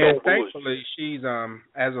 Not no bullshit. Thankfully, she's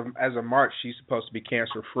as of March, she's supposed to be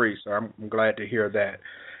cancer free. So I'm glad to hear that.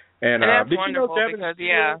 And that's did wonderful you know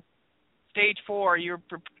Devin stage 4, you're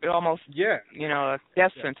almost a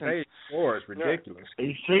death sentence. Stage 4 is ridiculous.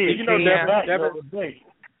 Did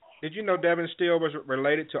you know Devin Steele was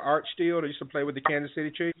related to Art Steele that used to play with the Kansas City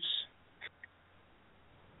Chiefs?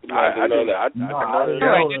 I did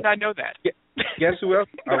not know that. Guess who else?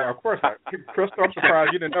 Of course not. Crystal, I'm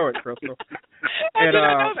surprised you didn't know it, Crystal. I did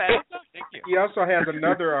not know that. Thank you. He also has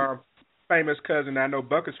another famous cousin I know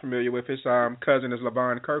Buck is familiar with. His cousin is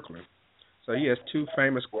LaVon Kirkland. So he has 2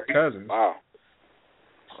 famous cousins. Wow.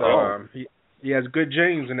 So he has good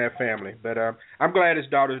genes in that family. But I'm glad his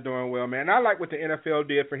daughter's doing well, man. I like what the NFL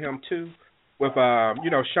did for him, too. With,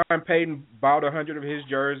 Sean Payton bought 100 of his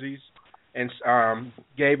jerseys and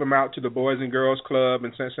gave them out to the Boys and Girls Club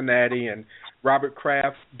in Cincinnati. And Robert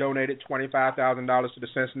Kraft donated $25,000 to the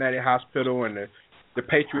Cincinnati Hospital. And the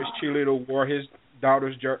Patriots cheerleader wore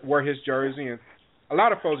his jersey. And a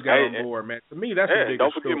lot of folks got on board, man. To me, that's a big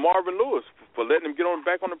don't forget Marvin Lewis for letting him get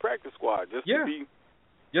back on the practice squad. Just to be,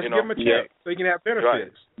 give him a check so he can have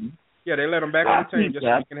benefits. Right. Yeah, they let him back on the team just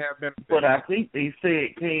so he can have benefits. But I think they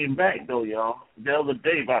said came back, though, y'all. The other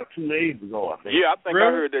day, about 2 days ago, I think. Yeah, I think I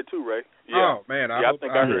heard that too, Ray. Yeah. Oh, man. I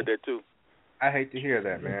think I heard that too. I hate to hear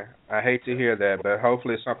that, man. I hate to hear that, but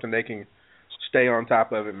hopefully it's something they can stay on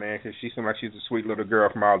top of it, man, because she seems like she's a sweet little girl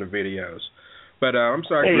from all the videos. But I'm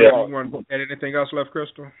sorry, Crystal, you want to add anything else left,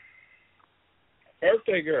 Crystal?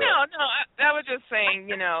 Okay, girl. No, I was just saying,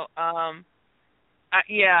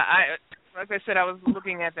 like I said, I was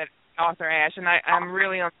looking at that Arthur Ashe, and I'm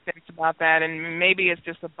really on the fence about that, and maybe it's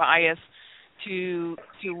just a bias to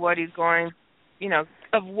what he's going,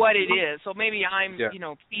 of what it is. So maybe I'm,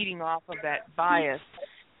 feeding off of that bias.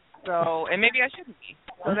 So, and maybe I shouldn't be.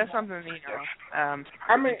 So that's something,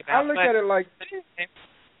 I look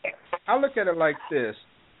at it like this.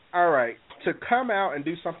 All right, to come out and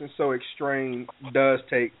do something so extreme does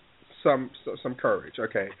take some courage.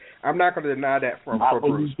 Okay, I'm not going to deny that for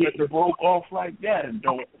Bruce. But the broke off like that,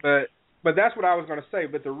 don't. But that's what I was going to say.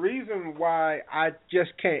 But the reason why I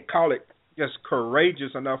just can't call it just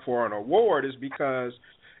courageous enough for an award is because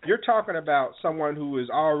you're talking about someone who is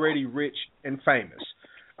already rich and famous.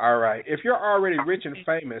 All right, if you're already rich and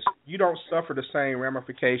famous, you don't suffer the same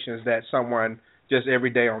ramifications that someone just every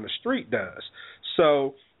day on the street does.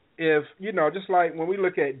 So if, just like when we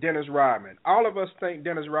look at Dennis Rodman, all of us think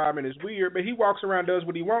Dennis Rodman is weird, but he walks around, does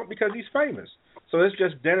what he wants because he's famous. So it's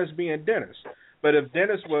just Dennis being Dennis. But if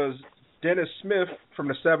Dennis was Dennis Smith from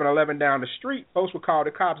the 7-Eleven down the street, folks would call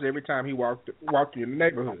the cops every time he walked in the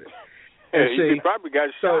neighborhood. And he probably got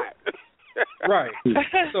shot. Right.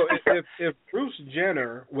 So if Bruce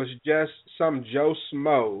Jenner was just some Joe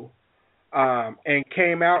Smo and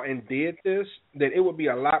came out and did this, then it would be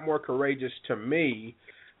a lot more courageous to me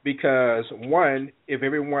because, one, if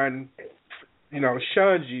everyone,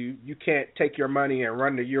 shuns you, you can't take your money and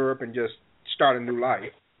run to Europe and just start a new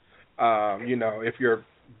life. If you're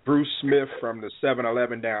Bruce Smith from the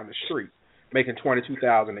 7-Eleven down the street making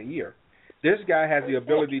 $22,000 a year. This guy has the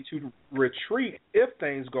ability to retreat if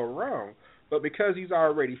things go wrong. But because he's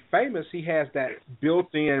already famous, he has that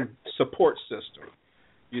built-in support system,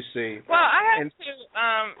 you see. Well, I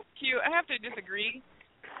have to disagree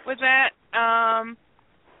with that.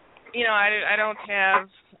 I don't have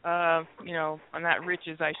I'm not rich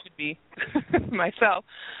as I should be myself,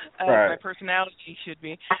 my personality should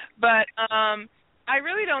be, but I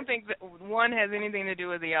really don't think that one has anything to do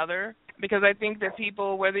with the other, because I think that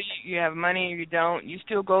people, whether you have money or you don't, you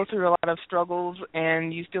still go through a lot of struggles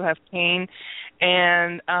and you still have pain.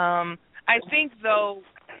 And I think, though,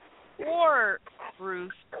 for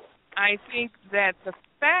Bruce, I think that the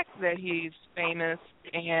fact that he's famous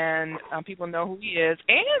and people know who he is,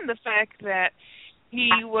 and the fact that he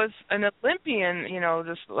was an Olympian,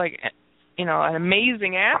 just like, an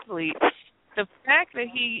amazing athlete, the fact that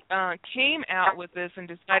he came out with this and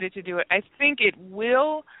decided to do it, I think it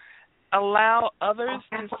will allow others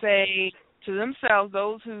to say to themselves,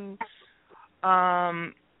 those who,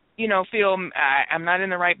 feel I'm not in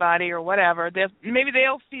the right body or whatever, maybe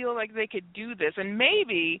they'll feel like they could do this. And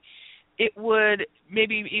maybe it would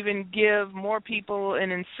maybe even give more people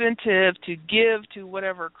an incentive to give to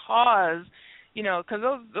whatever cause, because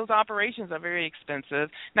those operations are very expensive.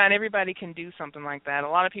 Not everybody can do something like that. A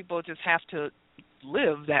lot of people just have to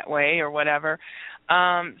live that way or whatever.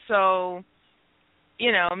 So,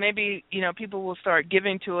 maybe, people will start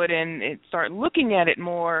giving to it and start looking at it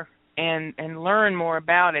more and learn more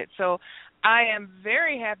about it. So I am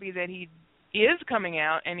very happy that he is coming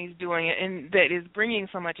out and he's doing it, and that is bringing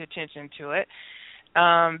so much attention to it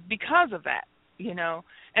because of that,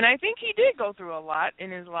 And I think he did go through a lot in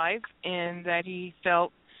his life, and that he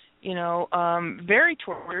felt, very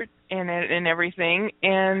tortured and everything.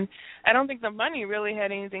 And I don't think the money really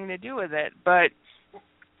had anything to do with it. But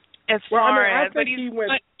as far as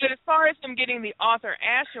him getting the Arthur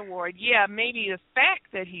Ashe Award, yeah, maybe the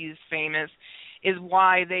fact that he's famous is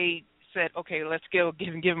why they said, okay, let's give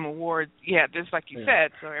him awards. Yeah, just like you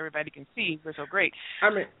said, so everybody can see we're so great.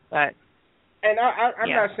 I'm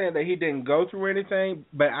not saying that he didn't go through anything,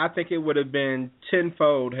 but I think it would have been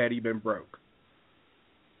tenfold had he been broke.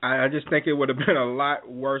 I just think it would have been a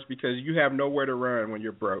lot worse, because you have nowhere to run when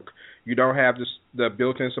you're broke. You don't have the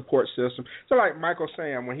built-in support system. So like Michael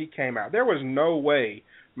Sam, when he came out, there was no way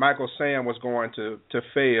Michael Sam was going to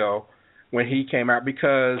fail when he came out,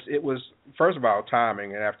 because it was, first of all,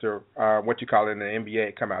 timing, and after what you call it in the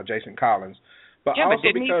NBA come out, Jason Collins. But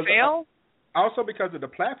didn't he fail? Also because of the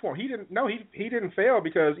platform. He didn't fail,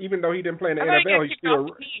 because even though he didn't play in the NFL, he's still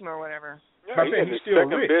team or whatever. Yeah, he's still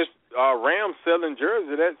rich. Best Rams selling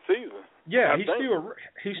jersey that season. Yeah,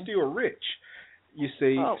 he's still rich. You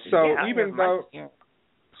see,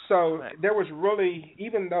 there was really,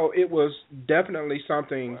 even though it was definitely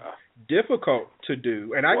something difficult to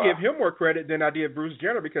do, and I give him more credit than I did Bruce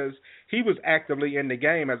Jenner, because he was actively in the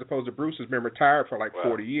game, as opposed to Bruce has been retired for like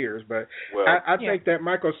 40 years. But I think that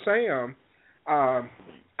Michael Sam,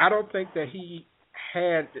 I don't think that he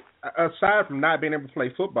had, aside from not being able to play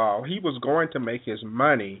football, he was going to make his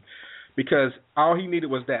money, because all he needed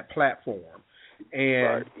was that platform.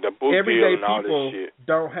 And everyday people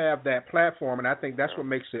don't have that platform, and I think that's what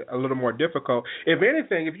makes it a little more difficult. If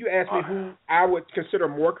anything, if you ask me who I would consider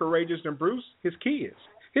more courageous than Bruce, his kids.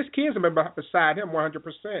 His kids have been beside him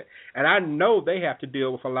 100%, and I know they have to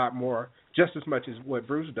deal with a lot more, just as much as what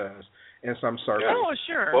Bruce does in some circles. Oh,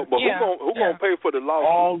 sure. But who gonna pay for the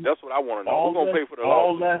lawsuit? That's what I want to know. Who's gonna pay for the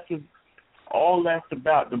lawsuit? All that's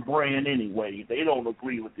about the brand anyway. They don't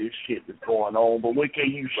agree with this shit that's going on, but what can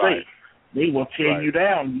you say? They will tear you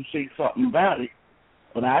down if you say something about it.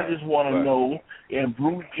 But I just want to know if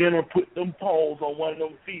Bruce Jenner put them paws on one of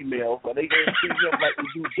them females, are they going to treat him like they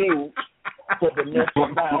do dudes for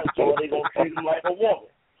domestic violence, or are they going to treat him like a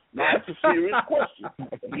woman? Now, that's a serious question.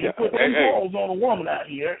 If you put them paws on a woman out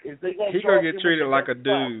here, is they going to He's going to get treated like a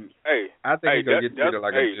dude. I think he's going to get treated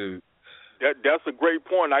like a dude. That's a great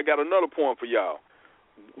point. I got another point for y'all.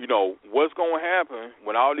 What's going to happen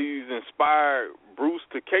when all these inspired Bruce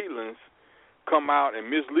to Caitlins come out and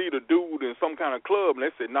mislead a dude in some kind of club, and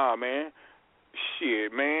they say, nah, man,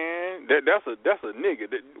 shit, man, that's a nigga.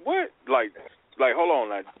 What? Like, hold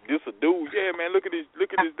on, like, this a dude? Yeah, man, look at this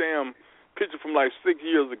damn picture from like 6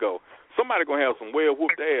 years ago. Somebody gonna have some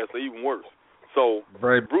well-whooped ass, or even worse. So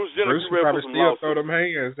Bruce Jenner probably still throw them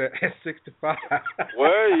hands at 65.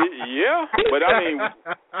 Well, yeah, but I mean,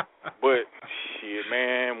 but shit,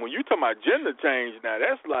 man, when you talking about gender change now,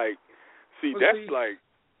 that's like, like.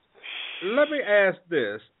 Let me ask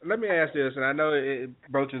this, and I know it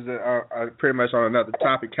broaches pretty much on another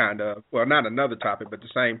topic, kind of. Well, not another topic, but the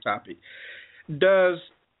same topic.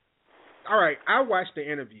 All right, I watched the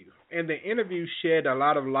interview, and the interview shed a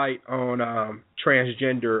lot of light on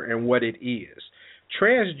transgender and what it is.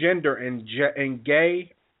 Transgender and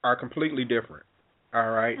gay are completely different,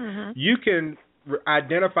 all right? Mm-hmm. You can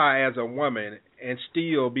identify as a woman and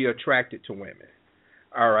still be attracted to women.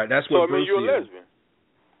 All right, that's so what Bruce you're a is.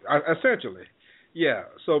 lesbian. Essentially. Yeah,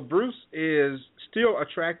 so Bruce is still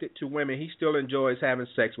attracted to women. He still enjoys having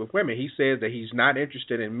sex with women. He says that he's not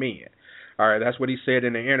interested in men. All right, that's what he said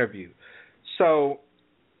in the interview. So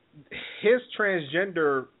his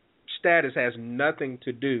transgender status has nothing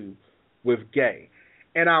to do with gay.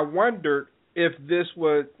 And I wondered if this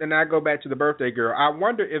would, and I go back to the birthday girl, I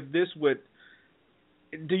wonder if this would,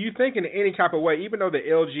 do you think in any type of way, even though the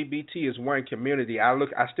LGBT is one community, I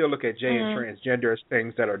still look at gay and transgender as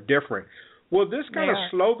things that are different. Will this kind of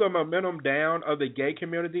slow the momentum down of the gay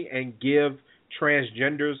community and give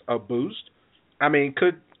transgenders a boost? I mean,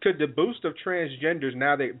 could the boost of transgenders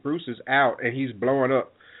now that Bruce is out and he's blowing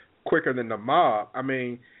up quicker than the mob, I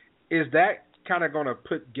mean, is that kind of going to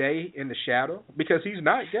put gay in the shadow? Because he's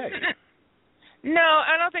not gay. No,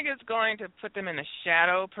 I don't think it's going to put them in the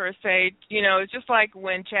shadow per se. You know, it's just like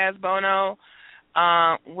when Chaz Bono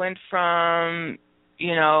went from,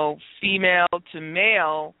 you know, female to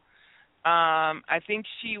male. I think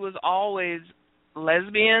she was always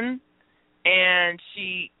lesbian, and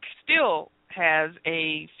she still has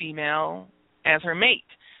a female as her mate.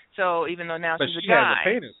 So even though now she's a guy. But she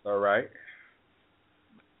has a penis, though, right?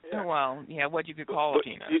 Yeah. Well, yeah, what you could call a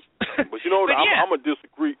penis. But you know what? I'm gonna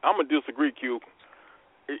disagree. Q.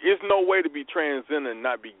 It's no way to be transgender and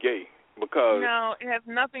not be gay because no, it has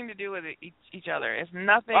nothing to do with each other. It's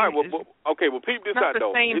nothing. All right, well, peep this out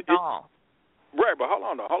though. Not the same at all. Right, but hold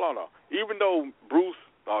on though. Even though Bruce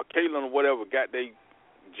or Caitlin or whatever got their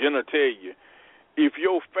genitalia, if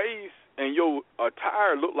your face and your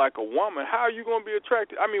attire look like a woman, how are you going to be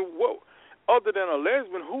attracted? I mean, what other than a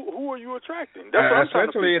lesbian, who are you attracting? That's what I'm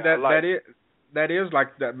trying to figure out. That is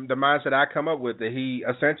like the mindset I come up with. That he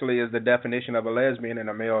essentially is the definition of a lesbian in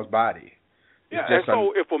a male's body. Yeah, and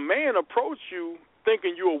so if a man approach you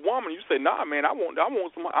thinking you're a woman, you say, "Nah, man, I want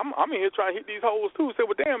some. I'm in here trying to hit these hoes too." Say,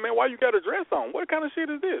 "Well, damn, man, why you got a dress on? What kind of shit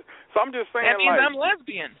is this?" So I'm just saying, that means I'm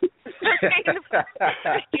lesbian.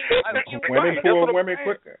 Women pull women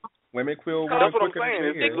quicker. Women pull women quicker. That's what I'm saying.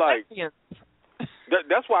 It's like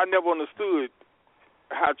that's why I never understood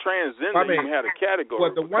how transgender even had a category.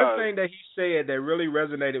 Well, the one thing that he said that really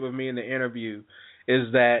resonated with me in the interview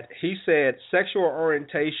is that he said sexual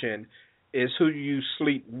orientation is who you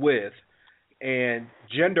sleep with, and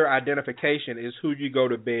gender identification is who you go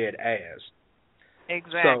to bed as.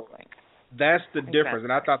 Exactly. So that's the difference,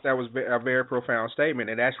 and I thought that was a very profound statement.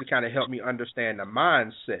 It actually kind of helped me understand the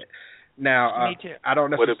mindset. Now, me too. I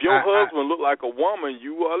don't know. But if your husband look like a woman,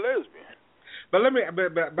 you are a lesbian. But let me.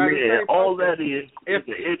 All that is an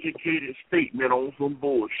educated statement on some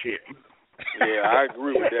bullshit. Yeah, I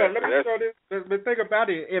agree with that. Let me show this. But think about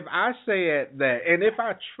it. If I said that, and if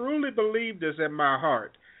I truly believe this in my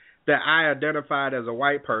heart, that I identified as a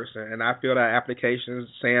white person, and I filled out applications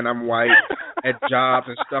saying I'm white at jobs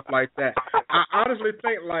and stuff like that, I honestly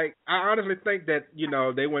think that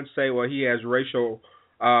they wouldn't say, well, he has racial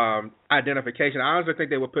identification. I honestly think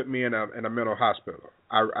they would put me in a mental hospital.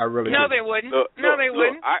 I really no, do. They wouldn't. No, they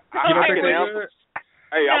wouldn't. You don't think they would?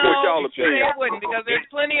 Hey, I want y'all to they wouldn't, because there's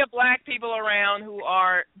plenty of black people around who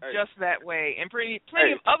are just that way, and plenty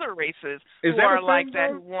of other races who are like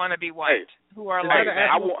that, who want to be white, who are like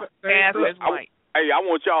that, who pass as white. Hey, I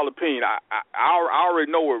want y'all opinion. I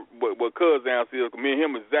already know what Cuz answer is. Me and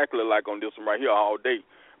him exactly like on this one right here all day.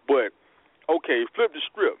 But okay, flip the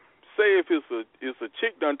script. Say if it's a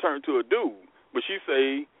chick done turned to a dude, but she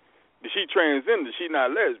say she transgender, she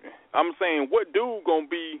not lesbian. I'm saying, what dude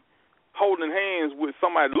gonna be holding hands with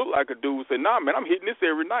somebody that look like a dude? Say, nah, man, I'm hitting this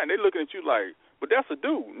every night. And they looking at you like, but that's a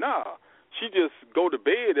dude. Nah, she just go to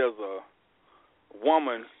bed as a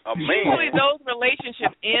woman, a man. Usually those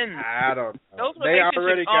relationships end. I don't know. Those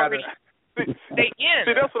relationships already they end.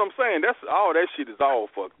 See, that's what I'm saying. That's all. That shit is all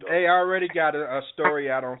fucked up. They already got a story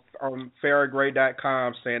out on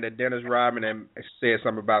Farragray.com saying that Dennis Rodman said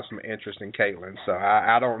something about some interest in Caitlyn. So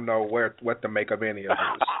I don't know what to make of any of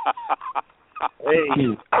this. Hey,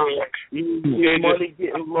 money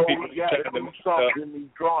getting low, he got to do something. He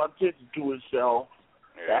draw attention to himself.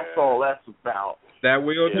 That's all that's about. That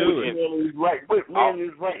will do it. Man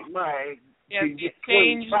is right mind. Yeah,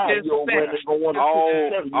 change his all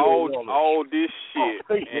this shit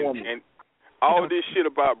and all this shit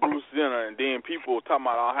about Bruce Jenner, and then people talking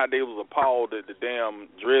about how they was appalled at the damn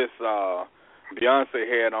dress Beyonce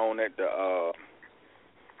had on at the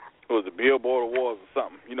was the Billboard Awards or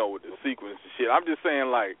something, with the sequence and shit. I'm just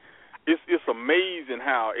saying, like, it's amazing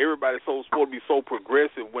how everybody's supposed to be so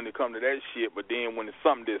progressive when it comes to that shit, but then when it's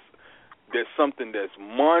something that's something that's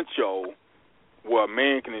macho, where a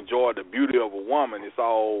man can enjoy the beauty of a woman, it's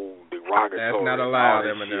all derogatory. That's not allowed,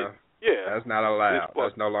 Eminem. Yeah. That's not allowed.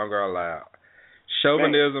 That's no longer allowed.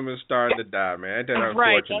 Chauvinism is starting to die, man. Ain't that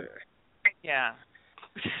unfortunate? Yeah.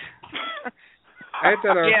 Ain't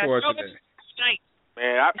that unfortunate?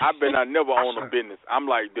 Man, I bet I never own a business. I'm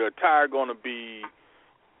like, the attire gonna be,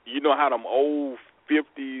 you know how them old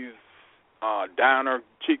 50s diner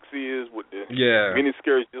chicks is with the mini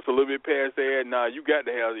skirts just a little bit past there. Nah, you got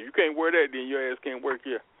to have it. You can't wear that, then your ass can't work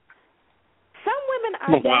here. Some women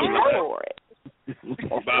are down for it.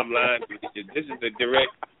 Bottom line, this is the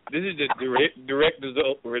direct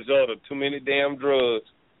result of too many damn drugs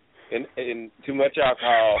and too much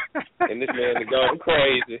alcohol, and this man is going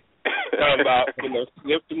crazy. Talking about,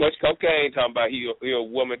 sniff too much cocaine, talking about he a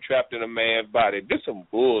woman trapped in a man's body. This some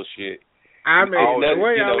bullshit. I mean, the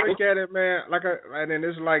way I look at it, man, and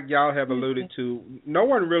it's like y'all have alluded to, no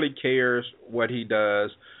one really cares what he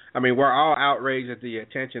does. I mean, we're all outraged at the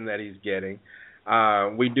attention that he's getting.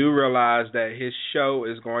 We do realize that his show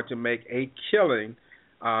is going to make a killing,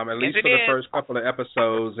 at least for the first couple of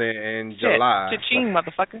episodes in July. Cha-ching,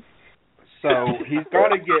 motherfucker. So he's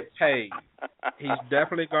going to get paid. He's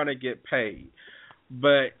definitely going to get paid.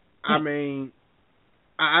 But, I mean,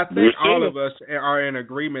 I think all of us are in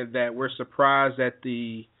agreement that we're surprised at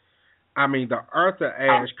the Arthur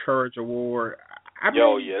Ashe Courage Award.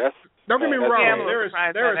 Don't get me wrong.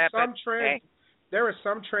 There is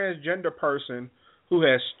some transgender person who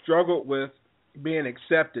has struggled with being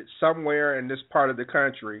accepted somewhere in this part of the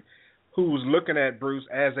country who's looking at Bruce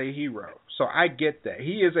as a hero. So I get that.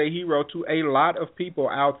 He is a hero to a lot of people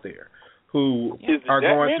out there who are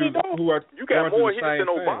going through you got more hits than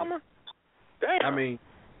Obama? Damn. I mean,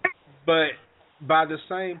 but by the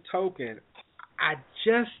same token, I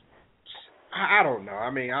don't know. I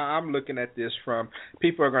mean, I'm looking at this from,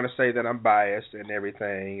 people are going to say that I'm biased and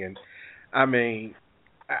everything, and I mean,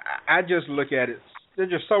 I just look at it, there's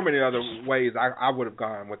just so many other ways I would have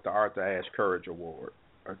gone with the Arthur Ashe Courage Award.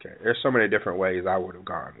 Okay, there's so many different ways I would have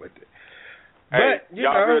gone with it. Hey,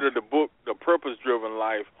 y'all heard of the book, The Purpose-Driven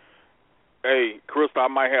Life? Hey, Crystal, I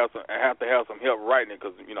might have to have some help writing it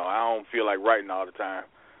because, I don't feel like writing all the time.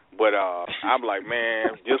 But I'm like,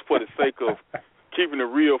 man, just for the sake of keeping it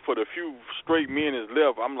real for the few straight men that's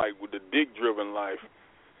left, I'm like, with the dick-driven life.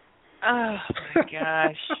 Oh, my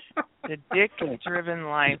gosh. The dick-driven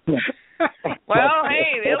life. Well,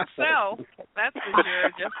 hey, it'll sell. That's for sure.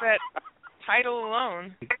 Just that title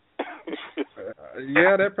alone.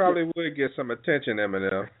 Yeah, that probably would get some attention,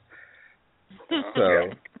 Eminem. So,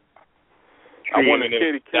 I wonder if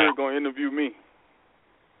Katie Couric going to interview me.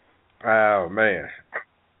 Oh, man.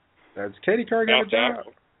 Does Katie Couric get a job?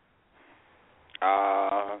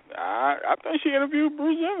 I think she interviewed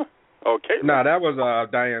Bruce Jenner. Okay. No, that was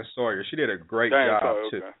Diane Sawyer. She did a great job,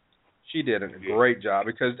 too. Okay. She did a great job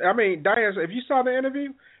because, I mean, Diane, if you saw the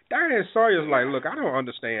interview, Diane Sawyer's like, look, I don't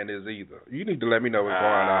understand this either. You need to let me know what's going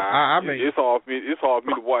on. I mean, it's hard for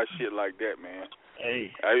me to watch shit like that, man.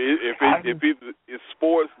 Hey, if it's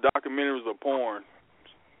sports, documentaries, or porn.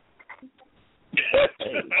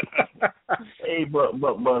 Hey, but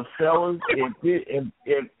fellas,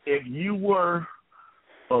 if you were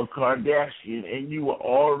a Kardashian and you were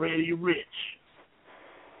already rich,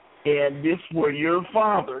 and this were your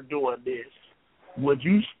father doing this, would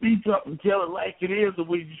you speak up and tell it like it is, or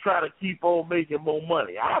would you try to keep on making more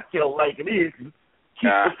money? I tell it like it is. Keep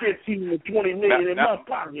the 15 to 20 million in my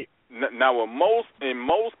pocket. Now, in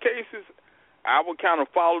most cases, I would kind of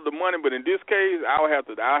follow the money, but in this case, I would have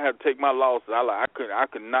to take my losses. I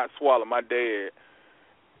could not swallow my dad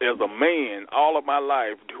as a man all of my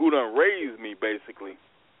life, who done raised me basically,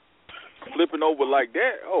 flipping over like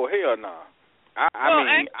that. Oh hell no! Nah.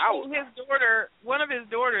 His daughter, one of his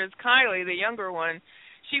daughters, Kylie, the younger one,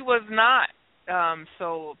 she was not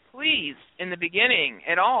so pleased in the beginning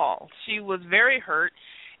at all. She was very hurt,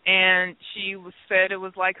 and she said it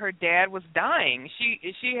was like her dad was dying.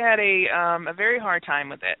 She had a very hard time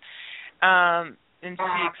with it, and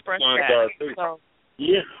she expressed that. So,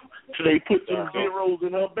 yeah, so they put some zeros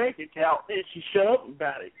in her bank account, and she shut up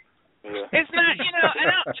about it. Yeah. It's not,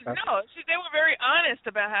 they were very honest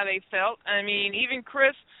about how they felt. I mean, even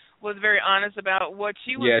Chris was very honest about what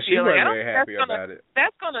she was feeling. Yeah, she wasn't very happy about it.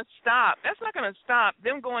 That's going to stop. That's not going to stop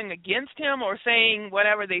them going against him or saying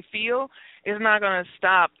whatever they feel. Is not going to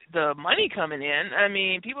stop the money coming in. I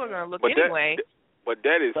mean, people are going to look anyway. But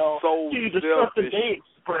that is so see, the stuff that they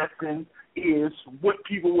expressing is what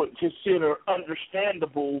people would consider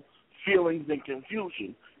understandable feelings and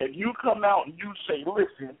confusion. If you come out and you say,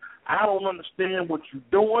 listen, I don't understand what you're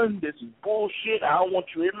doing. This is bullshit. I don't want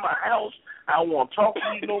you in my house. I don't want to talk to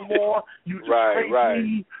you no more. You just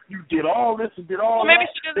crazy. You did all this and did all that. Maybe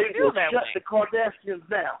she doesn't feel that way. Shut the Kardashians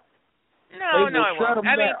down. No, They will it shut won't. them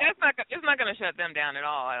I mean, down. it's not going to shut them down at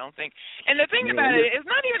all, I don't think. And the thing about it, it's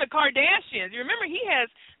not even the Kardashians. You remember,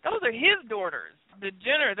 those are his daughters, the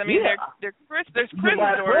Jenners. I mean, there's Chris'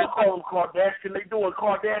 daughters. Call them Kardashian. They doing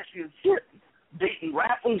Kardashian shit. Dating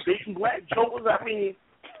rappers, dating black jokers. I mean.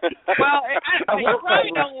 Well, you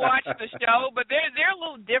probably don't watch the show, but they're a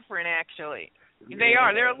little different, actually. They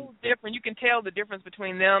are. They're a little different. You can tell the difference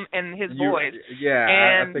between them and his boys. Yeah,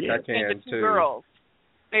 and, I think I can and the two too. girls.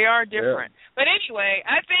 They are different. Yeah. But anyway,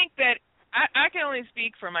 I think that I can only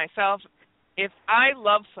speak for myself. If I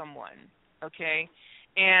love someone, okay,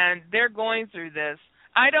 and they're going through this,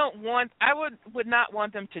 I would not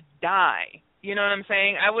want them to die. You know what I'm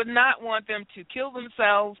saying? I would not want them to kill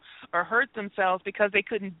themselves or hurt themselves because they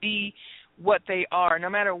couldn't be what they are, no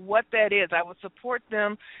matter what that is. I would support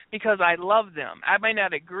them because I love them. I may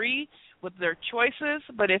not agree with their choices,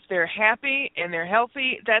 but if they're happy and they're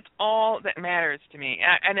healthy, that's all that matters to me.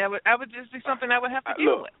 I would just be something I would have to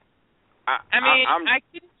deal with. I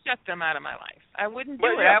couldn't shut them out of my life. I wouldn't do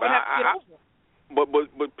it. I would have to get over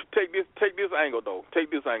it. But take this angle though.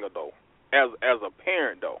 As a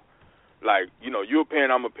parent though, like you're a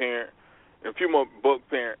parent, I'm a parent, and a few more Buck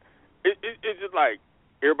parent. It's just like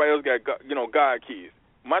everybody else got God kids.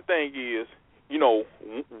 My thing is,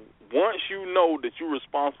 once you know that you're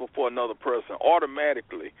responsible for another person,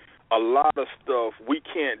 automatically a lot of stuff we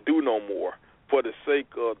can't do no more for the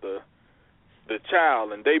sake of the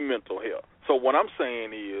child and their mental health. So what I'm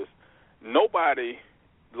saying is nobody,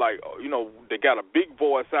 they got a big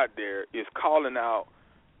voice out there is calling out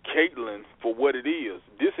Caitlyn for what it is.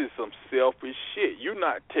 This is some selfish shit. You're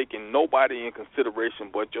not taking nobody in consideration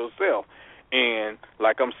but yourself. And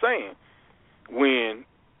like I'm saying, when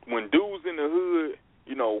dudes in the hood,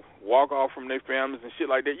 walk off from their families and shit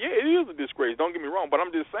like that, yeah, it is a disgrace. Don't get me wrong, but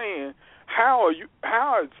I'm just saying, how is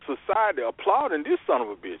society applauding this son of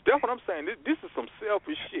a bitch? That's what I'm saying. This is some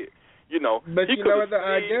selfish shit. But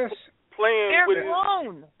I guess they're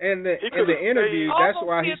grown. In the interview, that's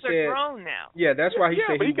why he said. Are grown now. Yeah, that's why he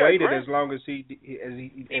said he waited as long as he did.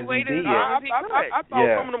 Waited as long as he could. I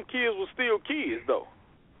thought some of them kids were still kids though.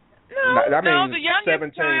 No, the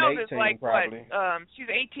youngest 17, child 18 is like probably. what? She's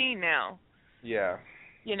 18 now. Yeah.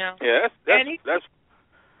 Yeah,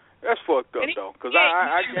 that's fucked up though. Because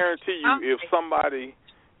I guarantee you, if somebody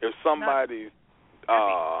that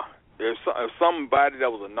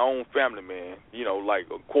was a known family man, like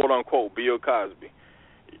quote unquote Bill Cosby,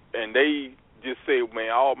 and they just say,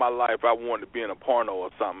 man, all my life I wanted to be in a porno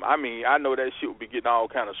or something. I mean, I know that shit would be getting all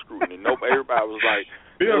kind of scrutiny. Everybody was like,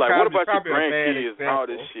 what about your grandkids and all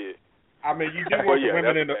this shit? I mean, you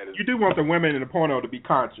do want the women in the porno to be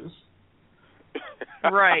conscious.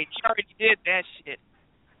 Right, you already did that shit.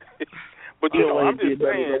 But I'm just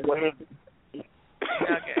saying.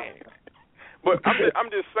 Okay. But I'm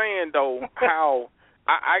just saying though how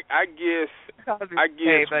I guess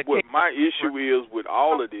what my issue is with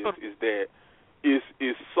all of this is that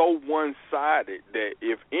it's so one-sided that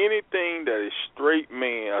if anything that is straight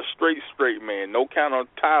man, no kind of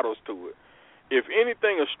titles to it, if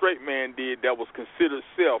anything a straight man did that was considered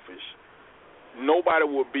selfish, nobody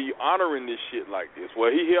would be honoring this shit like this. Well,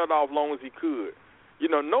 he held off long as he could.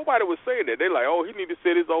 Nobody would say that. They're like, oh, he need to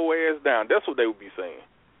sit his old ass down. That's what they would be saying.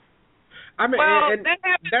 I mean, that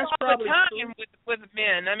happens all the time with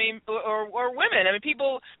men. I mean, or women. I mean,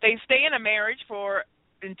 people, they stay in a marriage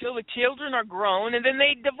until the children are grown, and then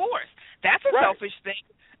they divorce. That's a selfish thing.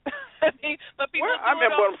 But people. What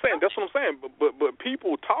I'm saying, that's what I'm saying. But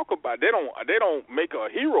people talk about it. They don't make a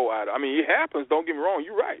hero out of it. I mean, it happens. Don't get me wrong.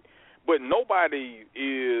 You're right. But nobody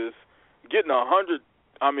is getting 1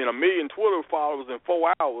 million Twitter followers in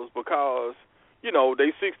 4 hours because they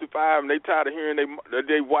 65 and they tired of hearing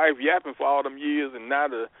their wife yapping for all them years, and now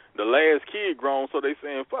the last kid grown, so they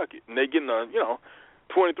saying fuck it, and they getting a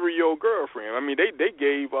 23-year-old girlfriend. I mean, they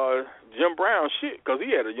gave Jim Brown shit because he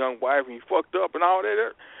had a young wife and he fucked up and all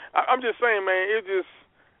that. I'm just saying, man, it just,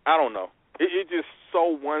 I don't know. It just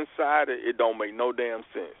so one-sided. It don't make no damn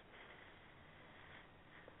sense.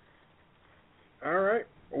 All right.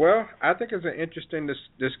 Well, I think it's an interesting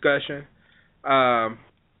discussion.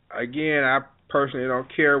 Again, I personally don't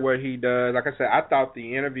care what he does. Like I said, I thought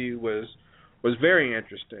the interview was very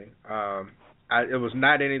interesting. It was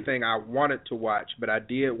not anything I wanted to watch, but I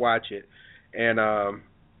did watch it, and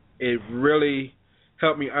it really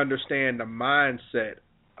helped me understand the mindset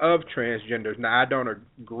of transgenders. Now, I don't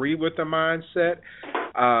agree with the mindset.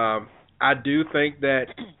 I do think that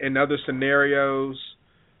in other scenarios,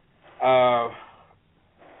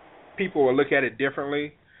 people will look at it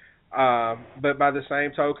differently. But by the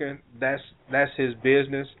same token, that's his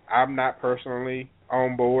business. I'm not personally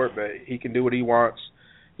on board, but he can do what he wants.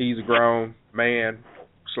 He's a grown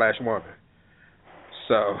man/woman.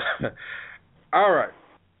 So, all right.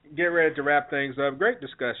 Get ready to wrap things up. Great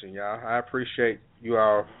discussion, y'all. I appreciate you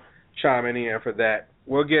all chiming in for that.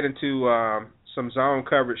 We'll get into some zone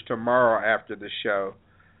coverage tomorrow after the show.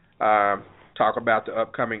 Talk about the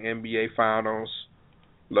upcoming NBA Finals,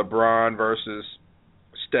 LeBron versus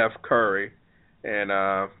Steph Curry, and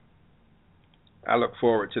I look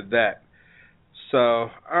forward to that. So,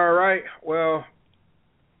 all right, well,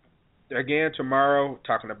 again, tomorrow,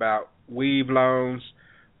 talking about weave loans,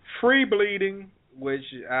 free bleeding, which,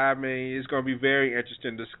 I mean, it's going to be very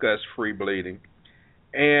interesting to discuss free bleeding,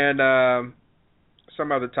 and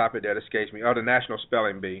some other topic that escapes me. Oh, the National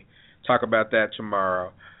Spelling Bee. Talk about that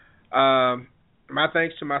tomorrow. My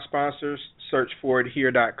thanks to my sponsors,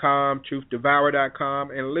 SearchForItHere.com,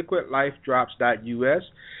 TruthDevour.com, and LiquidLifeDrops.us,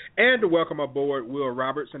 and to welcome aboard Will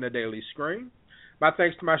Roberts and the Daily Scream. My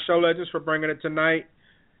thanks to my show legends for bringing it tonight,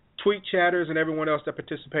 tweet chatters, and everyone else that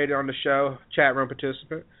participated on the show, chat room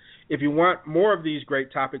participant. If you want more of these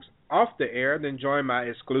great topics off the air, then join my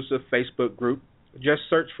exclusive Facebook group. Just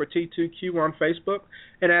search for T2Q on Facebook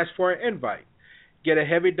and ask for an invite. Get a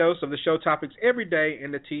heavy dose of the show topics every day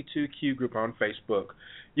in the T2Q group on Facebook.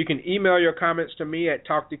 You can email your comments to me at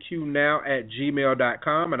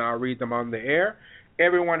talktoqnow@gmail.com, and I'll read them on the air.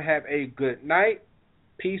 Everyone have a good night.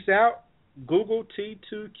 Peace out. Google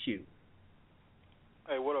T2Q.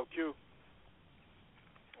 Hey, what up, Q?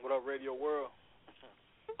 What up, Radio World?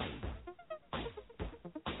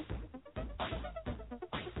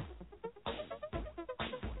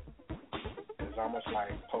 It's almost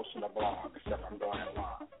like posting a blog, except I'm doing it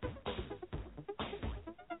live.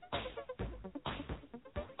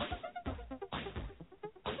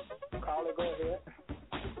 Carly, go ahead.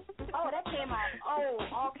 Oh, that came out,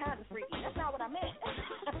 all kinds of freaky. That's not what I meant.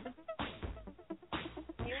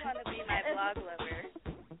 You want to be my blog lover.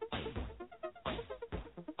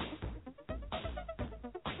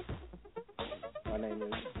 My name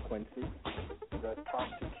is Quincy, the Talk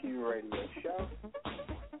to Q radio show.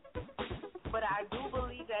 But I do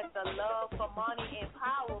believe that the love for money and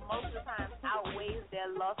power most of the time outweighs their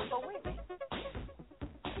love for women.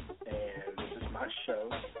 And this is my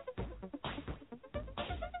show.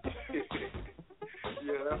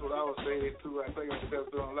 Yeah, that's what I was saying too. I think I'm still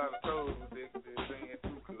doing a lot of shows.